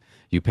rescue, where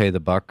you pay the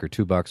 $1 or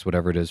 $2,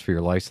 whatever it is, for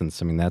your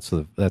license. I mean, that's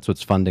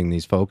what's funding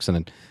these folks,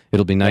 and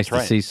it'll be nice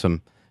to see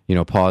some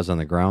paws on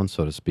the ground,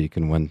 so to speak,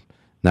 and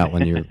not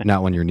when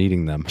you're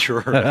needing them.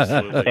 Sure,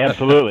 absolutely.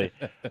 Absolutely.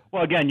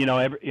 Well, again,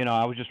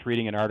 I was just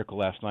reading an article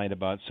last night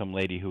about some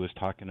lady who was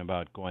talking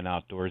about going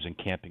outdoors and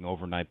camping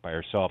overnight by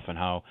herself, and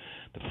how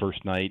the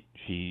first night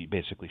she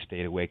basically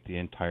stayed awake the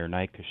entire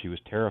night because she was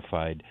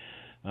terrified.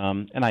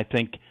 And I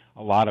think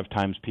a lot of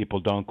times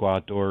people don't go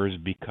outdoors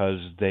because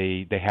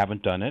they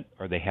haven't done it,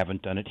 or they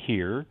haven't done it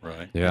here.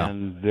 Right. Yeah.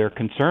 And they're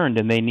concerned,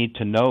 and they need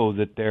to know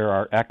that there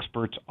are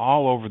experts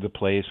all over the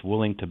place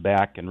willing to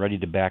back and ready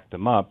to back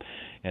them up.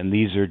 And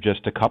these are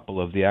just a couple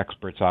of the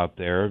experts out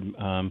there,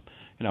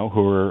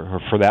 who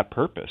are for that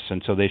purpose.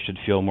 And so they should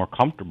feel more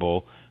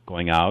comfortable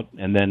going out,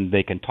 and then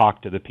they can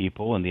talk to the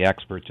people and the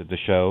experts at the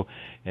show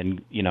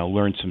and,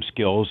 learn some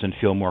skills and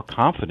feel more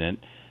confident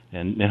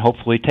and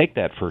hopefully take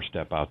that first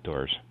step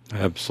outdoors.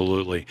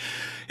 Absolutely.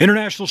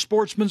 International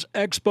Sportsman's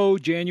Expo,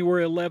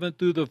 January 11th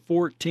through the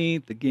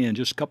 14th. Again,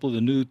 just a couple of the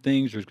new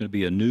things. There's going to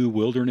be a new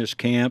wilderness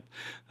camp.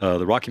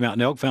 The Rocky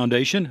Mountain Elk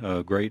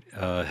Foundation, great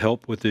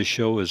help with this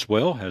show as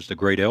well, has the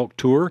Great Elk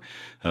Tour.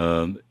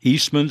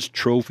 Eastman's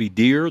Trophy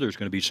Deer. There's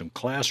going to be some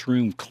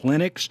classroom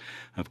clinics.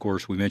 Of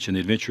course, we mentioned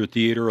the Adventure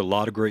Theater, a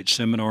lot of great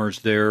seminars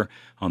there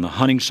on the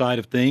hunting side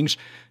of things.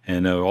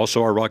 And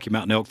also our Rocky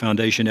Mountain Elk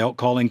Foundation elk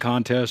calling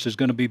contest is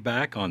going to be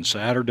back on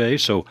Saturday.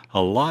 So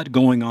a lot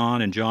going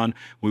on. And, John,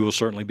 we will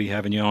certainly be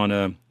having you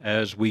on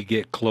as we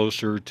get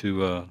closer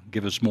to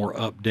give us more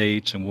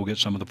updates. And we'll get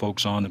some of the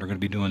folks on that are going to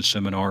be doing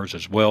seminars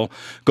as well.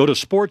 Go to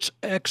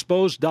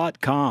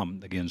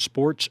sportsexpos.com. Again,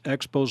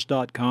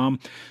 sportsexpos.com.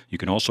 You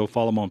can also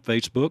follow them on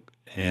Facebook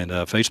and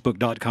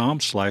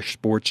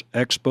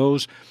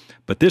facebook.com/sportsexpos.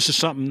 But this is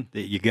something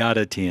that you got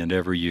to attend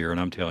every year, and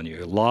I'm telling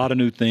you, a lot of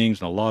new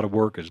things and a lot of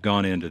work has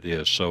gone into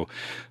this. So,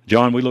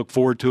 John, we look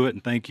forward to it,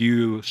 and thank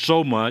you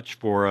so much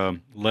for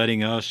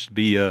letting us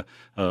be a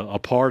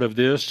part of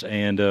this,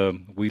 and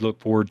we look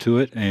forward to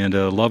it and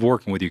love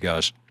working with you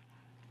guys.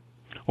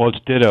 Well, it's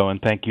ditto,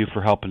 and thank you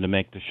for helping to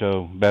make the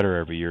show better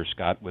every year,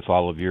 Scott, with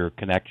all of your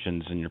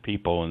connections and your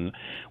people, and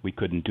we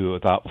couldn't do it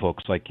without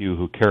folks like you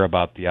who care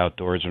about the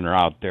outdoors and are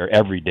out there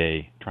every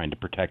day trying to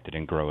protect it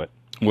and grow it.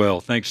 Well,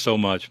 thanks so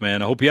much,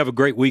 man. I hope you have a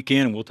great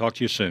weekend, and we'll talk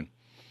to you soon.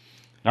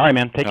 All right,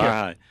 man. Take care.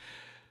 All right.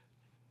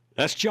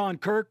 That's John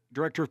Kirk,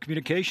 Director of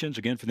Communications,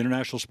 again, for the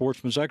International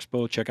Sportsman's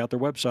Expo. Check out their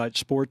website,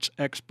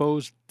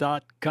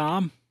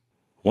 sportsexpos.com.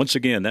 Once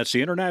again, that's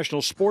the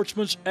International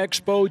Sportsman's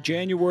Expo,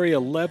 January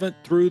 11th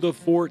through the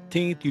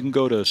 14th. You can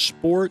go to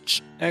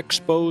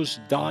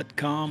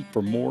sportsexpos.com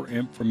for more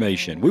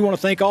information. We want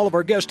to thank all of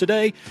our guests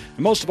today, and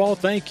most of all,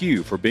 thank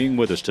you for being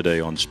with us today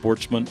on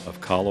Sportsman of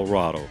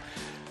Colorado.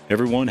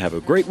 Everyone, have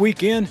a great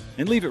weekend,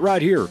 and leave it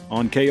right here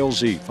on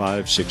KLZ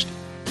 560.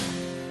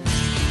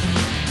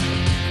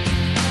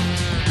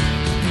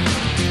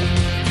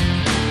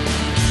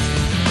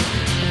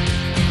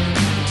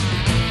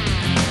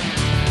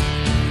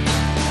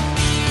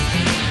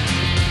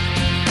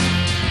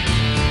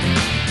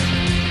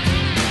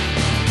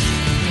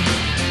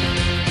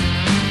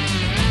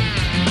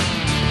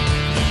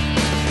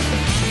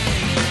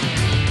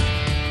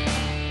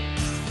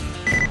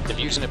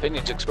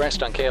 Opinions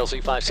expressed on KLZ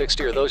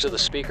 560 are those of the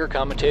speaker,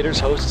 commentators,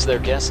 hosts, their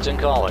guests, and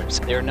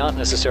callers. They are not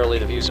necessarily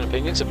the views and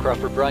opinions of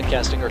Crawford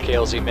Broadcasting or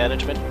KLZ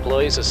management,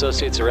 employees,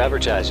 associates, or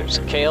advertisers.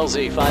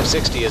 KLZ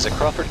 560 is a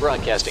Crawford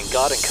Broadcasting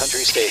God and Country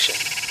station.